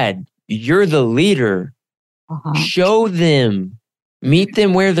like, Dad, you're the leader. Show them. Meet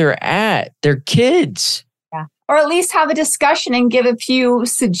them where they're at. They're kids. Yeah. Or at least have a discussion and give a few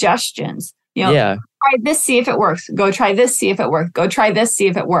suggestions. Try this, see if it works. Go try this, see if it works. Go try this, see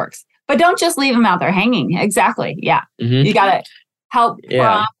if it works. But don't just leave them out there hanging. Exactly. Yeah. Mm-hmm. You got to help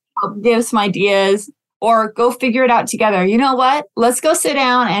give some ideas, or go figure it out together. You know what? Let's go sit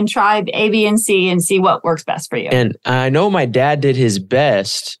down and try A, B, and C and see what works best for you. And I know my dad did his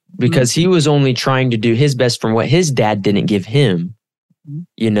best because he was only trying to do his best from what his dad didn't give him.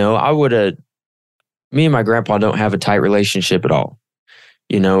 Me and my grandpa don't have a tight relationship at all.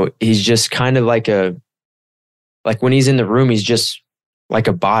 He's just kind of like when he's in the room, he's just like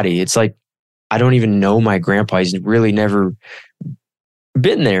a body. It's like, I don't even know my grandpa. He's really never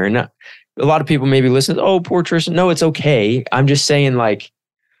been there. And a lot of people maybe listen, oh, poor Tristan. No, it's okay. I'm just saying, like,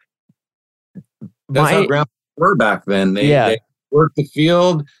 that's how grandpas were back then. They worked the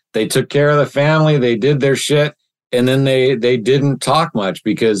field. They took care of the family. They did their shit. And then they didn't talk much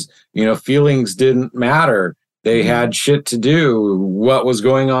because, feelings didn't matter. They had shit to do. What was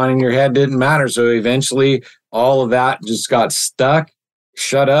going on in your head didn't matter. So eventually all of that just got stuck,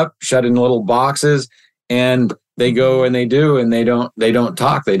 shut in little boxes, and they go and they do, and they don't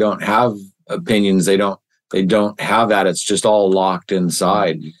talk. They don't have opinions. They don't have that. It's just all locked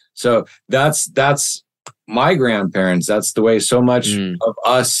inside. So that's my grandparents. That's the way so much of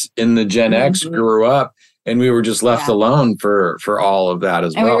us in the Gen X grew up. And we were just left alone for all of that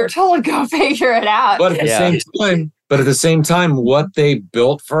as well. And we were told to go figure it out. But at the same time, what they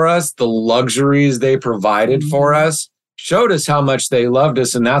built for us, the luxuries they provided for us, showed us how much they loved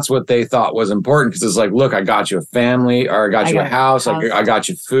us. And that's what they thought was important. Because it's like, look, I got you a family, or I got you a house, I got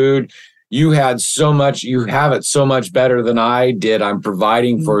you food. You had so much, you have it so much better than I did. I'm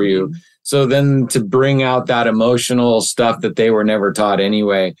providing for you. So then to bring out that emotional stuff that they were never taught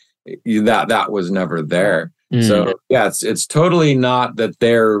anyway, that was never there. So it's totally not that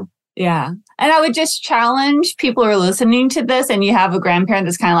they're and I would just challenge people who are listening to this, and you have a grandparent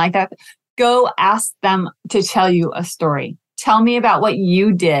that's kind of like that, go ask them to tell you a story. Tell me about what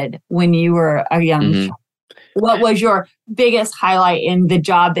you did when you were a young child. What was your biggest highlight in the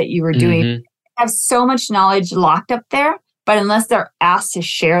job that you were doing? You have so much knowledge locked up there. But unless they're asked to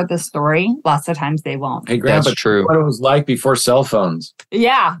share the story, lots of times they won't. Hey, Grandpa, that's true. What it was like before cell phones.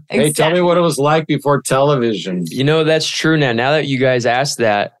 Yeah, exactly. Hey, tell me what it was like before television. That's true now. Now that you guys asked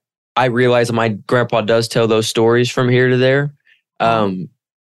that, I realize that my grandpa does tell those stories from here to there.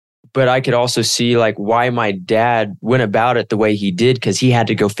 But I could also see like why my dad went about it the way he did, because he had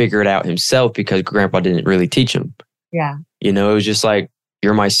to go figure it out himself because grandpa didn't really teach him. Yeah. It was just like,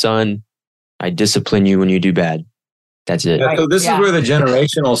 you're my son. I discipline you when you do bad. That's it. So this is where the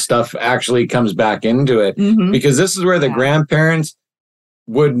generational stuff actually comes back into it, because this is where the grandparents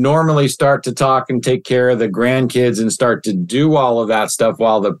would normally start to talk and take care of the grandkids and start to do all of that stuff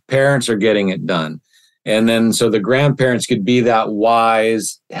while the parents are getting it done. And then so the grandparents could be that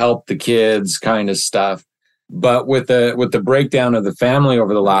wise, help the kids kind of stuff. But with the breakdown of the family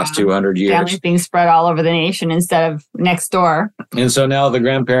over the last 200 years, families being spread all over the nation instead of next door. And so now the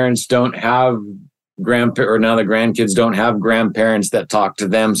grandparents don't have now the grandkids don't have grandparents that talk to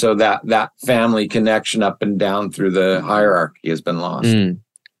them. So that family connection up and down through the hierarchy has been lost.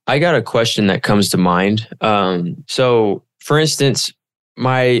 I got a question that comes to mind. So for instance,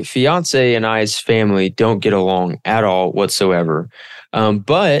 my fiance and I's family don't get along at all whatsoever.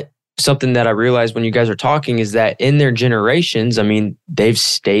 But something that I realized when you guys are talking is that in their generations, I mean, they've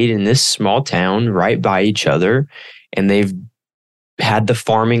stayed in this small town right by each other, and they've had the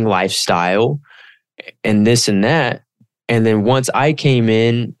farming lifestyle and this and that. And then once I came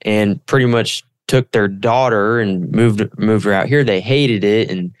in and pretty much took their daughter and moved her out here, they hated it.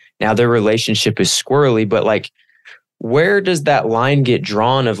 And now their relationship is squirrely. But like, where does that line get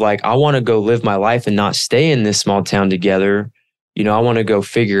drawn of like, I want to go live my life and not stay in this small town together? I want to go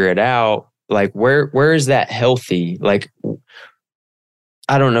figure it out. Like, where is that healthy? Like,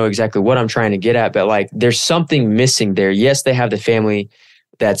 I don't know exactly what I'm trying to get at, but like, there's something missing there. Yes, they have the family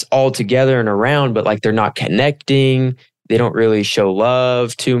that's all together and around, but like, they're not connecting. they don't really show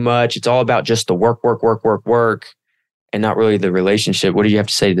love too much. It's all about just the work, and not really the relationship. What do you have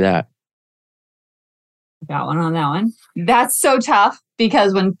to say to that? Got one on that one. That's so tough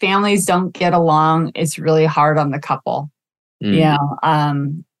because when families don't get along, it's really hard on the couple. Yeah,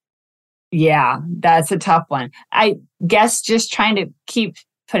 that's a tough one. I guess just trying to keep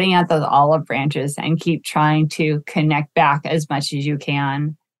putting out those olive branches and keep trying to connect back as much as you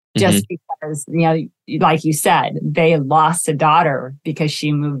can. Just because, like you said, they lost a daughter because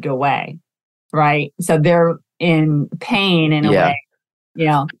she moved away, right? So they're in pain in a way,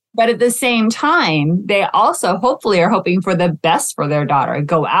 But at the same time, they also hopefully are hoping for the best for their daughter.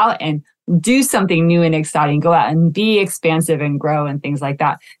 Go out and do something new and exciting. Go out and be expansive and grow and things like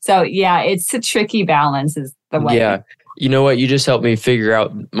that. So it's a tricky balance is the way. Yeah. You know what? You just helped me figure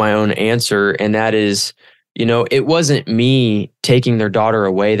out my own answer. And that is, it wasn't me taking their daughter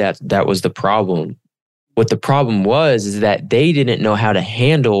away that was the problem. What the problem was is that they didn't know how to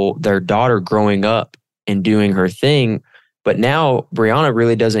handle their daughter growing up and doing her thing. But now Brianna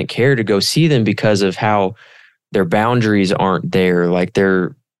really doesn't care to go see them because of how their boundaries aren't there. Like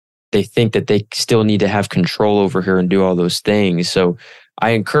they think that they still need to have control over her and do all those things. So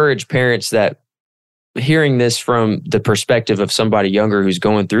I encourage parents that hearing this from the perspective of somebody younger who's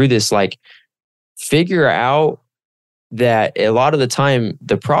going through this, like figure out that a lot of the time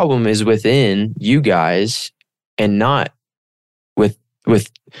the problem is within you guys and not with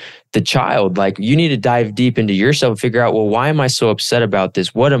the child. Like you need to dive deep into yourself and figure out, well, why am I so upset about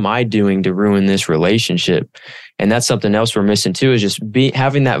this? What am I doing to ruin this relationship? And that's something else we're missing too, is just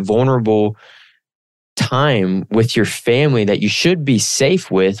having that vulnerable time with your family that you should be safe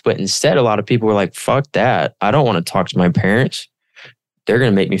with. But instead, a lot of people are like, fuck that. I don't want to talk to my parents. They're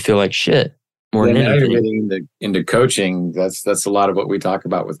going to make me feel like shit. More than anything. Now you're getting into coaching. That's a lot of what we talk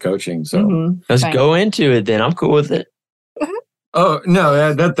about with coaching. So let's go into it then. I'm cool with it. Oh,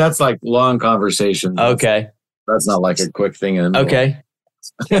 no, that's like long conversations. Okay. That's not like a quick thing. Okay.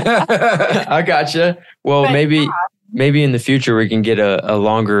 I gotcha. Well, maybe in the future we can get a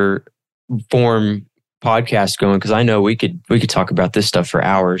longer form podcast going, because I know we could talk about this stuff for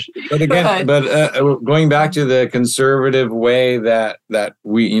hours. But again, going back to the conservative way that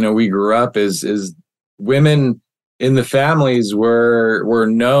we grew up is women in the families were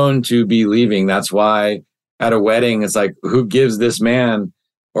known to be leaving. That's why at a wedding, it's like, who gives this man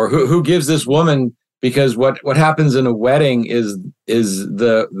or who gives this woman? Because what happens in a wedding is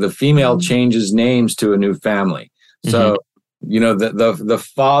the female changes names to a new family. So, the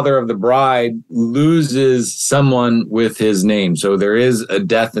father of the bride loses someone with his name. So there is a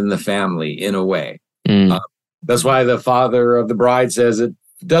death in the family in a way. That's why the father of the bride says, it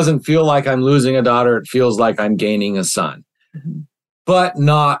doesn't feel like I'm losing a daughter. It feels like I'm gaining a son, but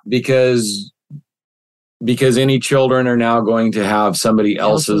not because any children are now going to have somebody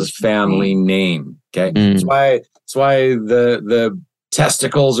else's family name. Okay. That's why the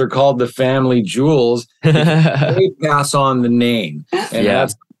testicles are called the family jewels. They pass on the name. And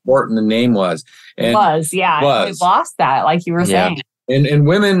that's how important the name was. And we lost that, like you were saying. And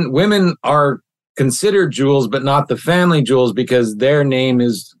women are considered jewels, but not the family jewels, because their name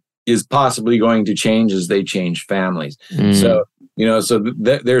is possibly going to change as they change families. So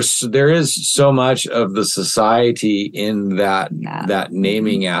there is so much of the society in that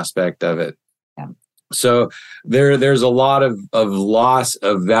naming aspect of it. So there's a lot of loss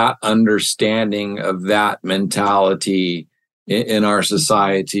of that understanding of that mentality in our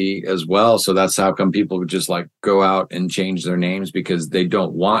society as well. So that's how come people would just like go out and change their names, because they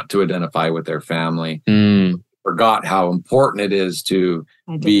don't want to identify with their family. Forgot how important it is to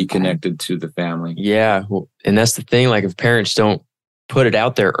be connected to the family. Yeah. Well, and that's the thing. Like if parents don't put it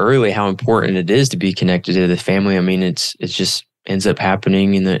out there early, how important it is to be connected to the family. I mean, it's just ends up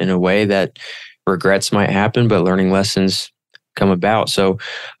happening in a way that regrets might happen, but learning lessons come about. So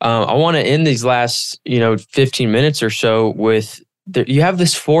I want to end these last 15 minutes or so with you have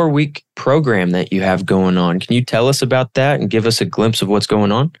this 4-week program that you have going on. Can you tell us about that and give us a glimpse of what's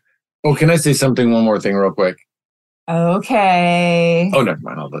going on? Oh, can I say one more thing real quick? Okay. Oh, never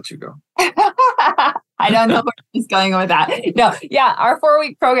mind. I'll let you go. I don't know where he's going with that. No, our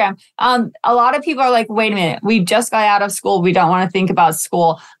 4-week program. A lot of people are like, wait a minute, we just got out of school. We don't want to think about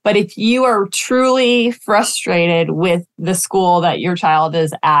school. But if you are truly frustrated with the school that your child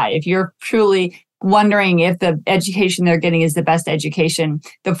is at, if you're truly wondering if the education they're getting is the best education,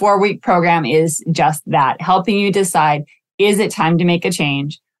 the 4-week program is just that, helping you decide, is it time to make a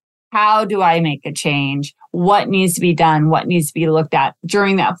change? How do I make a change? What needs to be done? What needs to be looked at?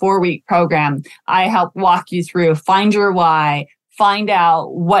 During that 4-week program, I help walk you through, find your why, find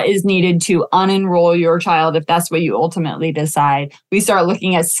out what is needed to unenroll your child if that's what you ultimately decide. We start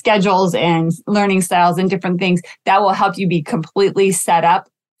looking at schedules and learning styles and different things that will help you be completely set up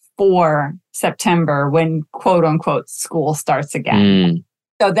for September when quote unquote school starts again.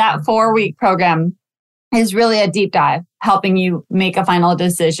 So that 4-week program is really a deep dive, helping you make a final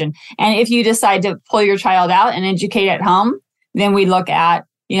decision. And if you decide to pull your child out and educate at home, then we look at,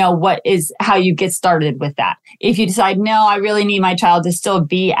 how you get started with that. If you decide, no, I really need my child to still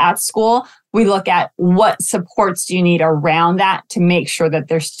be at school, we look at what supports do you need around that to make sure that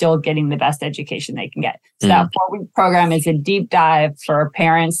they're still getting the best education they can get. So that 4-week program is a deep dive for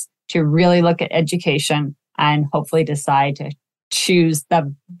parents to really look at education and hopefully decide to choose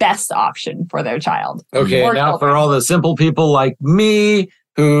the best option for their child. Okay, now for all the simple people like me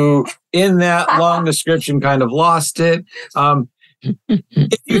who in that long description kind of lost it.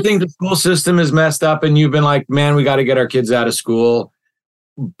 If you think the school system is messed up and you've been like, man, we got to get our kids out of school.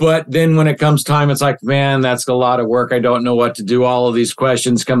 But then when it comes time, it's like, man, that's a lot of work. I don't know what to do. All of these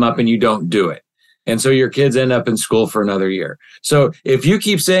questions come up and you don't do it. And so your kids end up in school for another year. So if you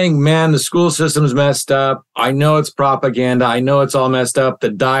keep saying, man, the school system's messed up, I know it's propaganda, I know it's all messed up,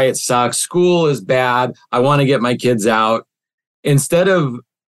 the diet sucks, school is bad, I want to get my kids out. Instead of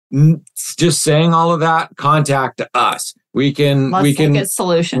just saying all of that, contact us. We can look at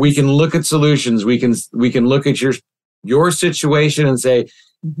solutions. We can look at solutions. We can look at your situation and say,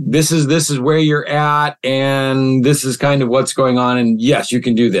 this is where you're at, and this is kind of what's going on. And yes, you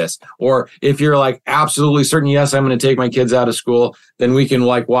can do this. Or if you're like absolutely certain, yes, I'm going to take my kids out of school, then we can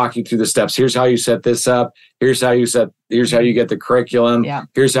like walk you through the steps. Here's how you set this up. Here's how you get the curriculum. Yeah.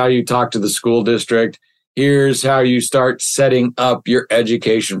 Here's how you talk to the school district. Here's how you start setting up your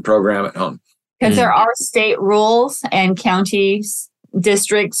education program at home. Because there are state rules and counties,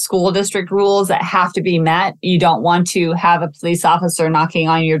 school district rules that have to be met. You don't want to have a police officer knocking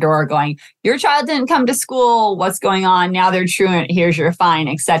on your door going, your child didn't come to school. What's going on? Now they're truant. Here's your fine,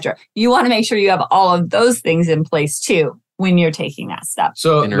 etc. You want to make sure you have all of those things in place too when you're taking that step.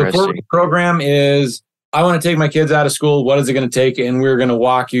 So the program is, I want to take my kids out of school. What is it going to take? And we're going to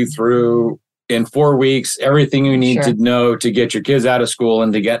walk you through in 4 weeks, everything you need to know to get your kids out of school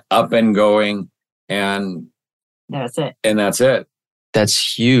and to get up and going. And that's it. And that's it.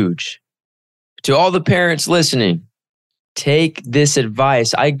 That's huge. To all the parents listening, take this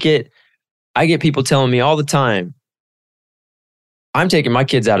advice. I get people telling me all the time, I'm taking my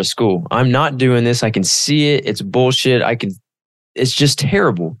kids out of school. I'm not doing this. I can see it. It's bullshit. It's just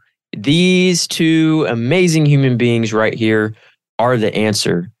terrible. These two amazing human beings right here are the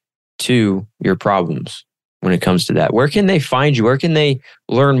answer to your problems when it comes to that. Where can they find you? Where can they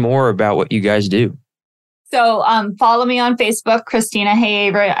learn more about what you guys do? So follow me on Facebook, Kristina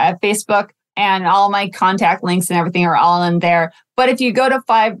Heagh-Avritt at Facebook, and all my contact links and everything are all in there. But if you go to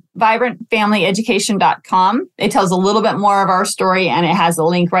vibrantfamilyeducation.com, it tells a little bit more of our story, and it has a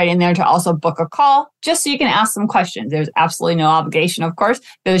link right in there to also book a call, just so you can ask some questions. There's absolutely no obligation, of course.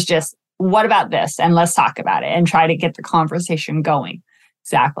 There's just, what about this? And let's talk about it and try to get the conversation going.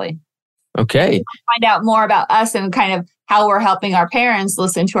 Exactly. Okay. Find out more about us and kind of how we're helping our parents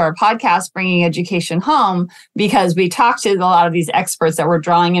listen to our podcast, Bringing Education Home, because we talk to a lot of these experts that we're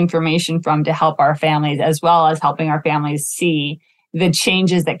drawing information from to help our families, as well as helping our families see the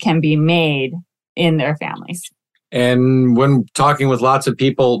changes that can be made in their families. And when talking with lots of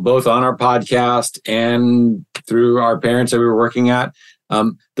people, both on our podcast and through our parents that we were working at,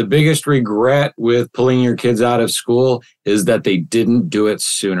 the biggest regret with pulling your kids out of school is that they didn't do it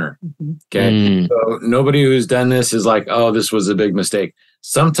sooner. Okay. So nobody who's done this is like, oh, this was a big mistake.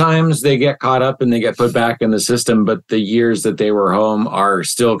 Sometimes they get caught up and they get put back in the system, but the years that they were home are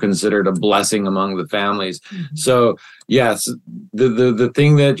still considered a blessing among the families. So yes, the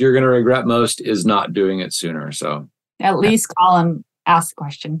thing that you're going to regret most is not doing it sooner. So at least call and ask a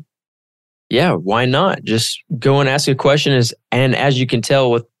question. Yeah, why not? Just go and ask a question. And as you can tell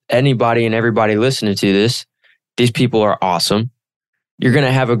with anybody and everybody listening to this, these people are awesome. You're going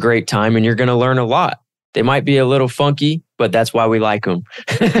to have a great time and you're going to learn a lot. They might be a little funky, but that's why we like them.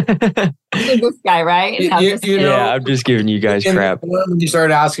 This guy, right? Yeah, I'm just giving you guys crap. When you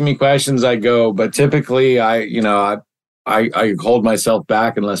start asking me questions, I go, but typically I hold myself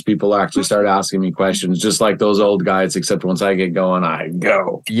back unless people actually start asking me questions, just like those old guys, except once I get going, I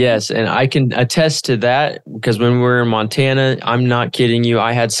go. Yes, and I can attest to that because when we were in Montana, I'm not kidding you,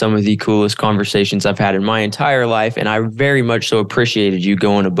 I had some of the coolest conversations I've had in my entire life, and I very much so appreciated you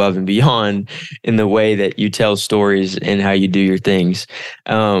going above and beyond in the way that you tell stories and how you do your things.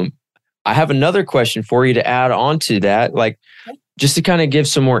 I have another question for you to add on to that. Like, just to kind of give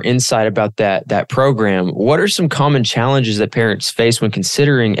some more insight about that program, what are some common challenges that parents face when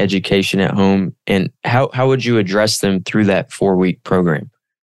considering education at home, and how would you address them through that 4-week program?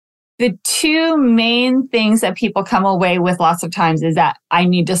 The two main things that people come away with lots of times is that I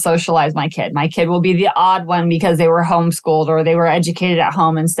need to socialize my kid. My kid will be the odd one because they were homeschooled or they were educated at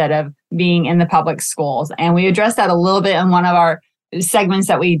home instead of being in the public schools. And we addressed that a little bit in one of our segments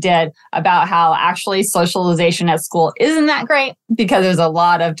that we did about how actually socialization at school isn't that great because there's a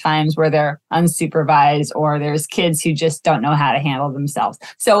lot of times where they're unsupervised or there's kids who just don't know how to handle themselves.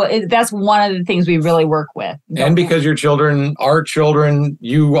 So that's one of the things we really work with. And because your children are children,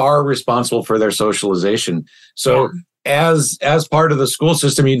 you are responsible for their socialization. So as part of the school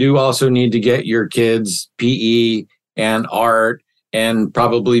system, you do also need to get your kids PE and art and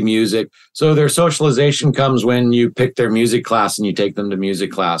probably music. So their socialization comes when you pick their music class and you take them to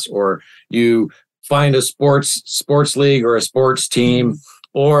music class, or you find a sports league or a sports team,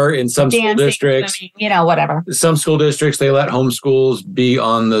 or in some school districts, swimming, whatever. Some school districts, they let homeschools be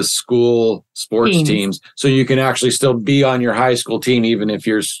on the school sports teams. So you can actually still be on your high school team, even if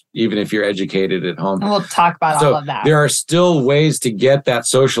you're educated at home. And we'll talk about all of that. There are still ways to get that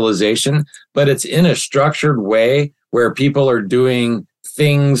socialization, but it's in a structured way where people are doing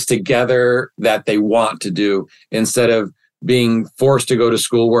things together that they want to do instead of being forced to go to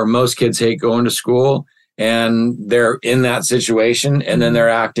school, where most kids hate going to school and they're in that situation and then they're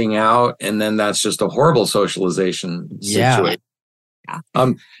acting out. And then that's just a horrible socialization situation.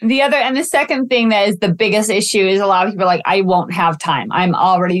 The second thing that is the biggest issue is a lot of people are like, I won't have time. I'm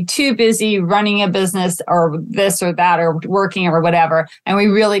already too busy running a business or this or that or working or whatever. And we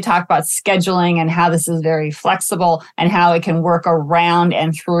really talk about scheduling and how this is very flexible and how it can work around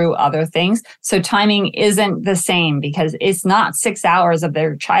and through other things. So timing isn't the same because it's not 6 hours of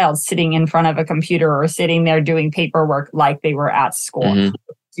their child sitting in front of a computer or sitting there doing paperwork like they were at school. Mm-hmm.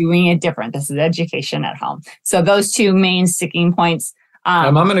 Doing it different. This is education at home. So those two main sticking points.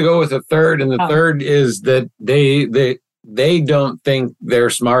 I'm going to go with a third, and the third is that they don't think they're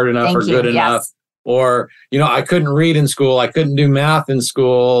smart enough or good enough, or I couldn't read in school, I couldn't do math in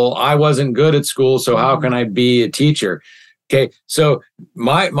school, I wasn't good at school, so how can I be a teacher? Okay, so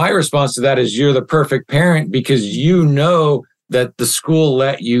my response to that is you're the perfect parent because you know that the school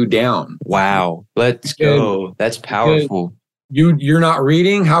let you down. Wow, let's go. That's powerful. You're not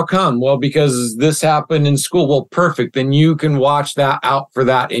reading? How come? Well, because this happened in school. Well, perfect. Then you can watch that out for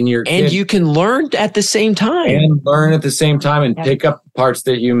that in your kid. And you can learn at the same time. And pick up parts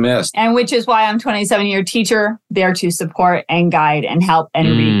that you missed. And which is why I'm 27-year teacher, there to support and guide and help and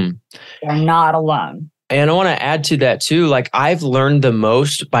read. They're not alone. And I want to add to that too. Like I've learned the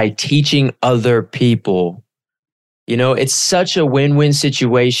most by teaching other people. It's such a win-win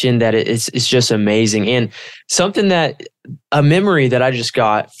situation that it's just amazing. And a memory that I just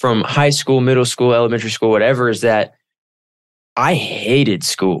got from high school, middle school, elementary school, whatever, is that I hated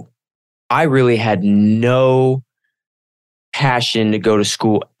school. I really had no passion to go to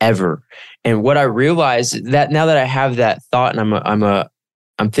school ever. And what I realized that now that I have that thought and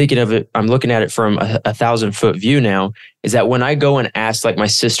I'm thinking of it, I'm looking at it from a 1,000-foot view now, is that when I go and ask like my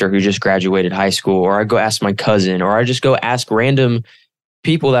sister who just graduated high school, or I go ask my cousin, or I just go ask random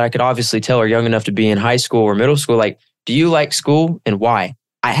people that I could obviously tell are young enough to be in high school or middle school, like, do you like school and why?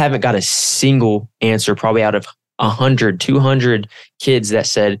 I haven't got a single answer, probably out of 100, 200 kids that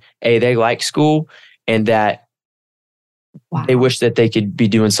said, hey, they like school and that they wish that they could be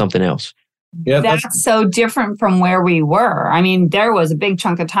doing something else. Yeah, that's so different from where we were. I mean, there was a big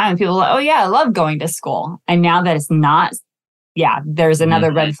chunk of time people were like, oh yeah, I love going to school. And now that it's not, there's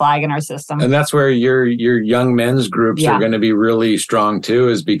another red flag in our system. And that's where your young men's groups are going to be really strong too,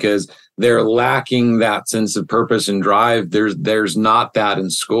 is because they're lacking that sense of purpose and drive. There's not that in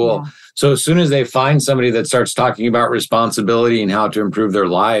school. Yeah. So as soon as they find somebody that starts talking about responsibility and how to improve their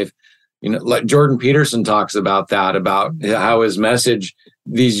life, like Jordan Peterson talks about that, about how his message,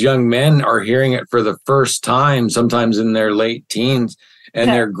 these young men are hearing it for the first time, sometimes in their late teens,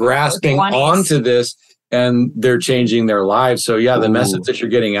 and they're grasping onto this and they're changing their lives. So the message that you're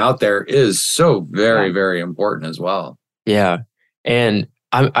getting out there is so very, very important as well. Yeah. And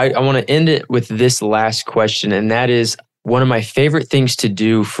I want to end it with this last question. And that is one of my favorite things to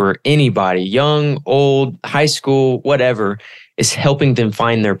do for anybody, young, old, high school, whatever, is helping them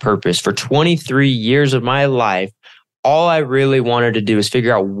find their purpose. For 23 years of my life, all I really wanted to do is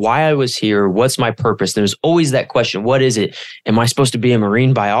figure out why I was here. What's my purpose? There's always that question. What is it? Am I supposed to be a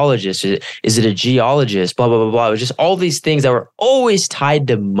marine biologist? Is it a geologist? Blah, blah, blah, blah. It was just all these things that were always tied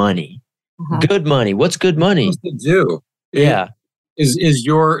to money. Good money. What's good money? What to do? is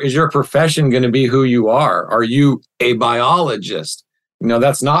your profession going to be who you are? Are you a biologist?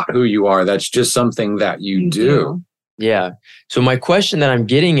 That's not who you are. That's just something that you do. Yeah. So my question that I'm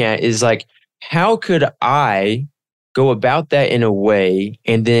getting at is like, how could I go about that in a way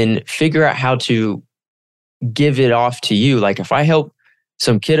and then figure out how to give it off to you? Like if I help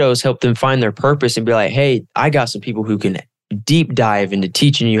some kiddos, help them find their purpose and be like, hey, I got some people who can deep dive into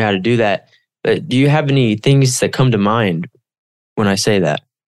teaching you how to do that. But do you have any things that come to mind when I say that?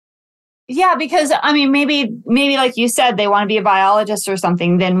 Yeah, because I mean, maybe like you said, they want to be a biologist or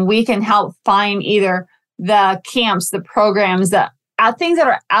something. Then we can help find either the camps, the programs, things that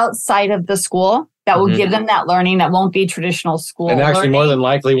are outside of the school that will give them that learning that won't be traditional school. And actually, more than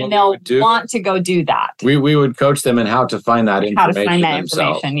likely, what they'll want to go do that. We would coach them in how to find that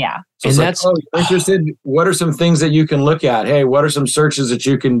information. Yeah. So and that's you're interested. What are some things that you can look at? Hey, what are some searches that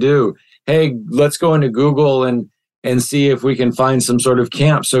you can do? Hey, let's go into Google and see if we can find some sort of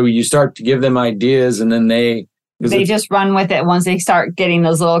camp. So you start to give them ideas, and then they just run with it once they start getting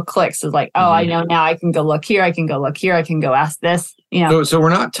those little clicks. It's like, I know now I can go look here. I can go look here. I can go ask this. So we're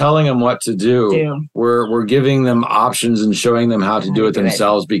not telling them what to do. We're giving them options and showing them how to do it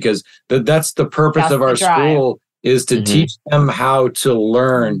themselves, because that's the purpose of our school, is to teach them how to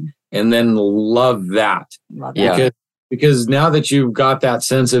learn and then love that. Because now that you've got that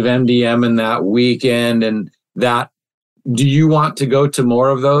sense of MDM and that weekend and that, do you want to go to more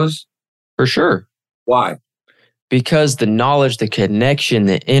of those? For sure. Why? Because the knowledge, the connection,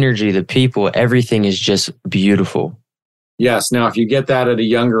 the energy, the people, everything is just beautiful. Yes. Now, if you get that at a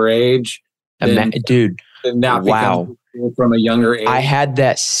younger age, then that becomes from a younger age. I had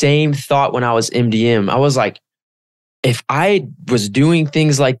that same thought when I was MDM. I was like, if I was doing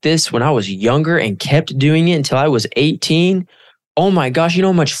things like this when I was younger and kept doing it until I was 18, oh my gosh, you know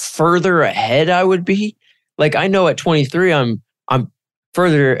how much further ahead I would be? Like, I know at 23, I'm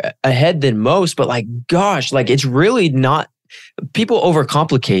further ahead than most, but like, gosh, like it's really not, people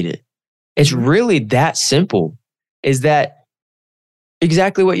overcomplicate it. It's really that simple. Is that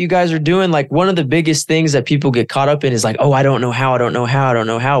exactly what you guys are doing? Like, one of the biggest things that people get caught up in is like, oh, I don't know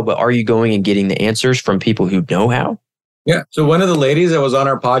how. But are you going and getting the answers from people who know how? Yeah. So one of the ladies that was on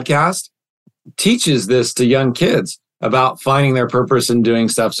our podcast teaches this to young kids about finding their purpose and doing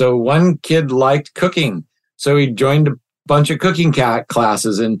stuff. So one kid liked cooking. So he joined a bunch of cooking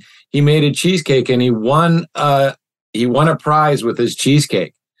classes, and he made a cheesecake, and he won a prize with his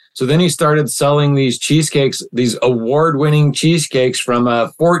cheesecake. So then he started selling these cheesecakes, these award-winning cheesecakes from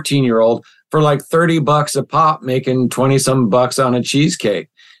a 14-year-old for like $30 a pop, making 20 some bucks on a cheesecake.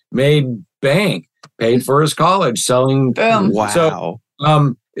 Made bank, paid for his college, selling. Boom. Wow.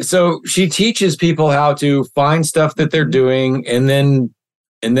 So she teaches people how to find stuff that they're doing and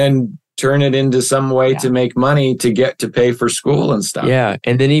then turn it into some way to make money to get to pay for school and stuff. Yeah.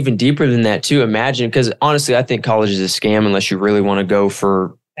 And then even deeper than that too, imagine, because honestly, I think college is a scam unless you really want to go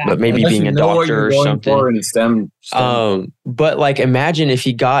for maybe being a doctor or something. In STEM. But like, imagine if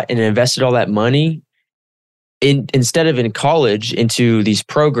he got and invested all that money instead of in college into these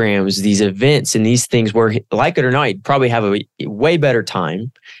programs, these events, and these things where, like it or not, you'd probably have a way better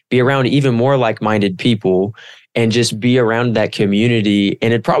time, be around even more like-minded people, and just be around that community.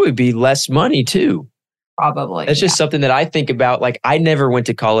 And it'd probably be less money too. Probably. That's just something that I think about. Like, I never went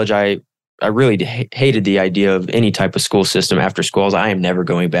to college. I really hated the idea of any type of school system after school. I am never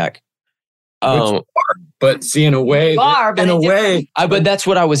going back. But see, in a way, but that's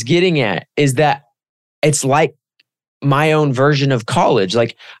what I was getting at, is that it's like my own version of college.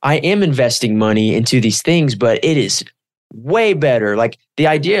 Like, I am investing money into these things, but it is way better. Like, the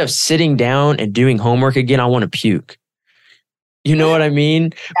idea of sitting down and doing homework again, I want to puke. You know what I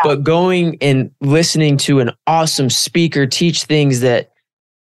mean? Yeah. But going and listening to an awesome speaker teach things that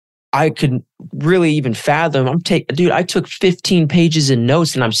I couldn't really even fathom. I took 15 pages of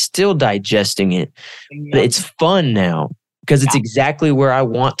notes and I'm still digesting it. But it's fun now because it's exactly where I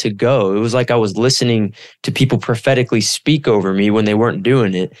want to go. It was like I was listening to people prophetically speak over me when they weren't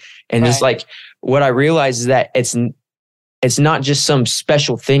doing it. And just like, what I realized is that it's not just some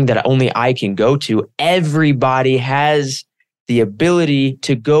special thing that only I can go to. Everybody has the ability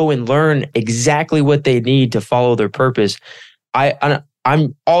to go and learn exactly what they need to follow their purpose.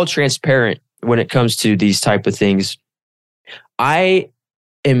 I'm all transparent when it comes to these type of things. I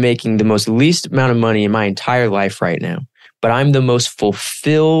am making the most least amount of money in my entire life right now, but I'm the most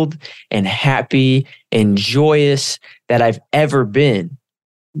fulfilled and happy and joyous that I've ever been,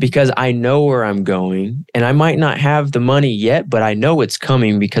 because I know where I'm going, and I might not have the money yet, but I know it's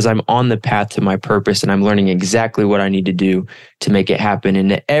coming because I'm on the path to my purpose and I'm learning exactly what I need to do to make it happen. And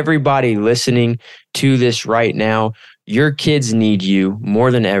to everybody listening to this right now, Your kids need you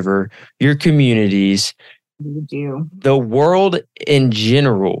more than ever. Your communities, the world in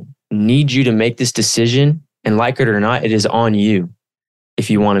general needs you to make this decision. And like it or not, it is on you if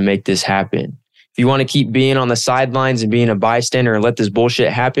you want to make this happen. If you want to keep being on the sidelines and being a bystander and let this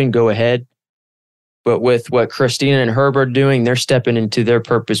bullshit happen, go ahead. But with what Kristina and Herb are doing, they're stepping into their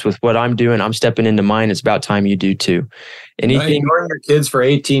purpose. With what I'm doing, I'm stepping into mine. It's about time you do too. Anything ignoring your kids for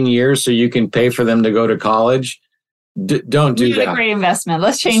 18 years so you can pay for them to go to college. Don't do that. A great investment.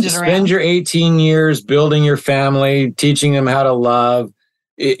 Let's change it around. Spend your 18 years building your family, teaching them how to love.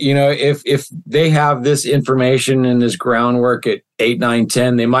 If they have this information and this groundwork at 8, 9,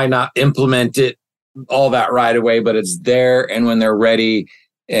 10, they might not implement it all that right away, but it's there. And when they're ready,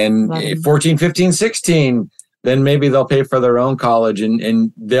 and 14, 15, 16, then maybe they'll pay for their own college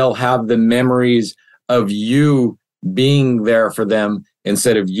and they'll have the memories of you being there for them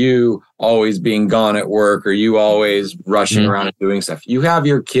instead of you always being gone at work or you always rushing around and doing stuff. You have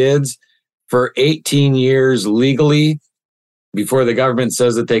your kids for 18 years legally before the government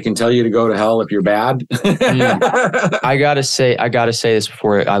says that they can tell you to go to hell if you're bad. I gotta say this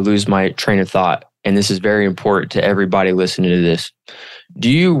before I lose my train of thought. And this is very important to everybody listening to this. Do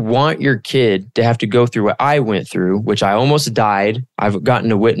you want your kid to have to go through what I went through, which I almost died? I've gotten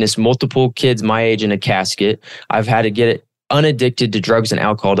to witness multiple kids my age in a casket. I've had to get it unaddicted to drugs and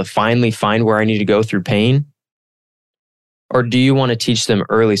alcohol to finally find where I need to go through pain. Or do you want to teach them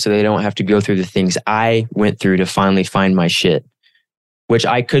early so they don't have to go through the things I went through to finally find my shit? Which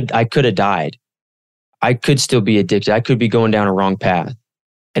I could have died. I could still be addicted. I could be going down a wrong path.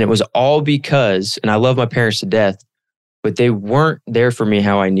 And it was all because, and I love my parents to death, but they weren't there for me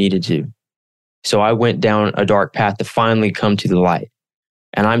how I needed to. So I went down a dark path to finally come to the light.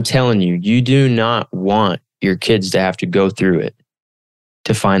 And I'm telling you, you do not want your kids to have to go through it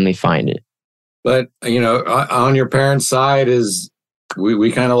to finally find it. But, on your parents' side is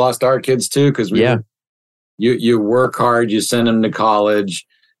we kind of lost our kids too, because you work hard, you send them to college,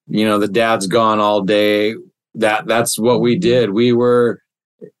 the dad's gone all day. That's what we did. We were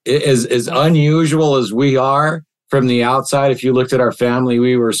as unusual as we are from the outside. If you looked at our family,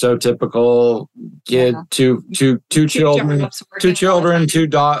 we were so typical kid, two children, 2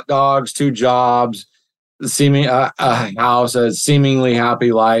 dogs, 2 jobs, a house, a seemingly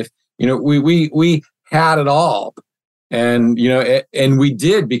happy life. We had it all. And, and we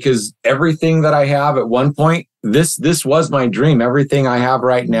did, because everything that I have at one point, this was my dream. Everything I have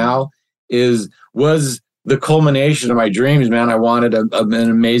right now was the culmination of my dreams, man. I wanted an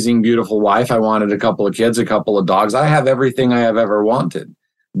amazing, beautiful wife. I wanted a couple of kids, a couple of dogs. I have everything I have ever wanted,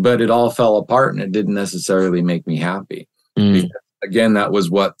 but it all fell apart and it didn't necessarily make me happy. Because, again, that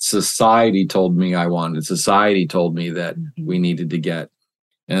was what society told me I wanted. Society told me that we needed to get.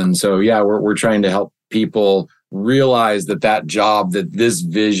 And so, we're trying to help people realize that job, that this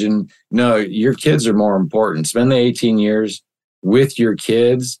vision, no, your kids are more important. Spend the 18 years with your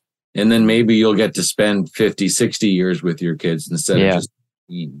kids, and then maybe you'll get to spend 50, 60 years with your kids instead of just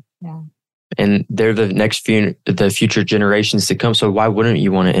 18. Yeah. And they're the future generations to come. So why wouldn't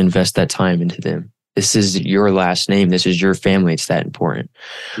you want to invest that time into them? This is your last name. This is your family. It's that important.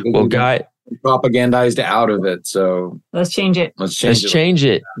 Well, guy, propagandized out of it. So let's change it. Let's change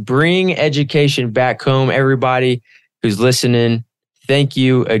it. Bring education back home. Everybody who's listening, thank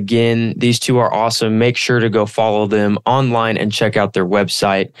you again. These two are awesome. Make sure to go follow them online and check out their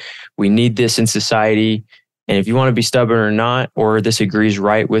website. We need this in society. And if you want to be stubborn or not, or this agrees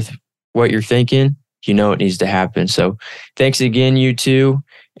right with what you're thinking, it needs to happen. So thanks again, you two.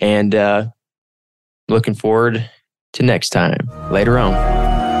 And looking forward to next time. Later on.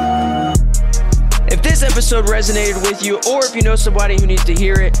 If this episode resonated with you, or if you know somebody who needs to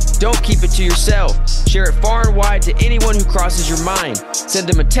hear it, don't keep it to yourself. Share it far and wide to anyone who crosses your mind. Send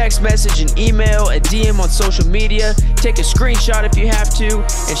them a text message, an email, a DM on social media. Take a screenshot if you have to,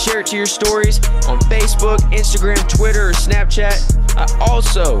 and share it to your stories on Facebook, Instagram, Twitter, or Snapchat. I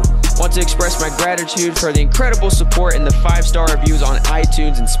also want to express my gratitude for the incredible support and the 5-star reviews on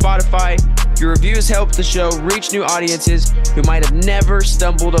iTunes and Spotify. Your reviews help the show reach new audiences who might have never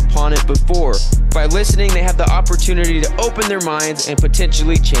stumbled upon it before. By listening, they have the opportunity to open their minds and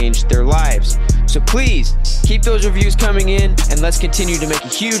potentially change their lives. So please keep those reviews coming in, and let's continue to make a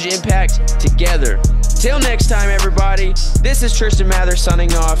huge impact together. Till next time, everybody, this is Tristan Mather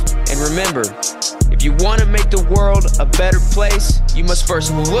signing off. And remember, if you want to make the world a better place, you must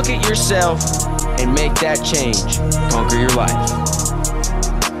first look at yourself and make that change. Conquer your life.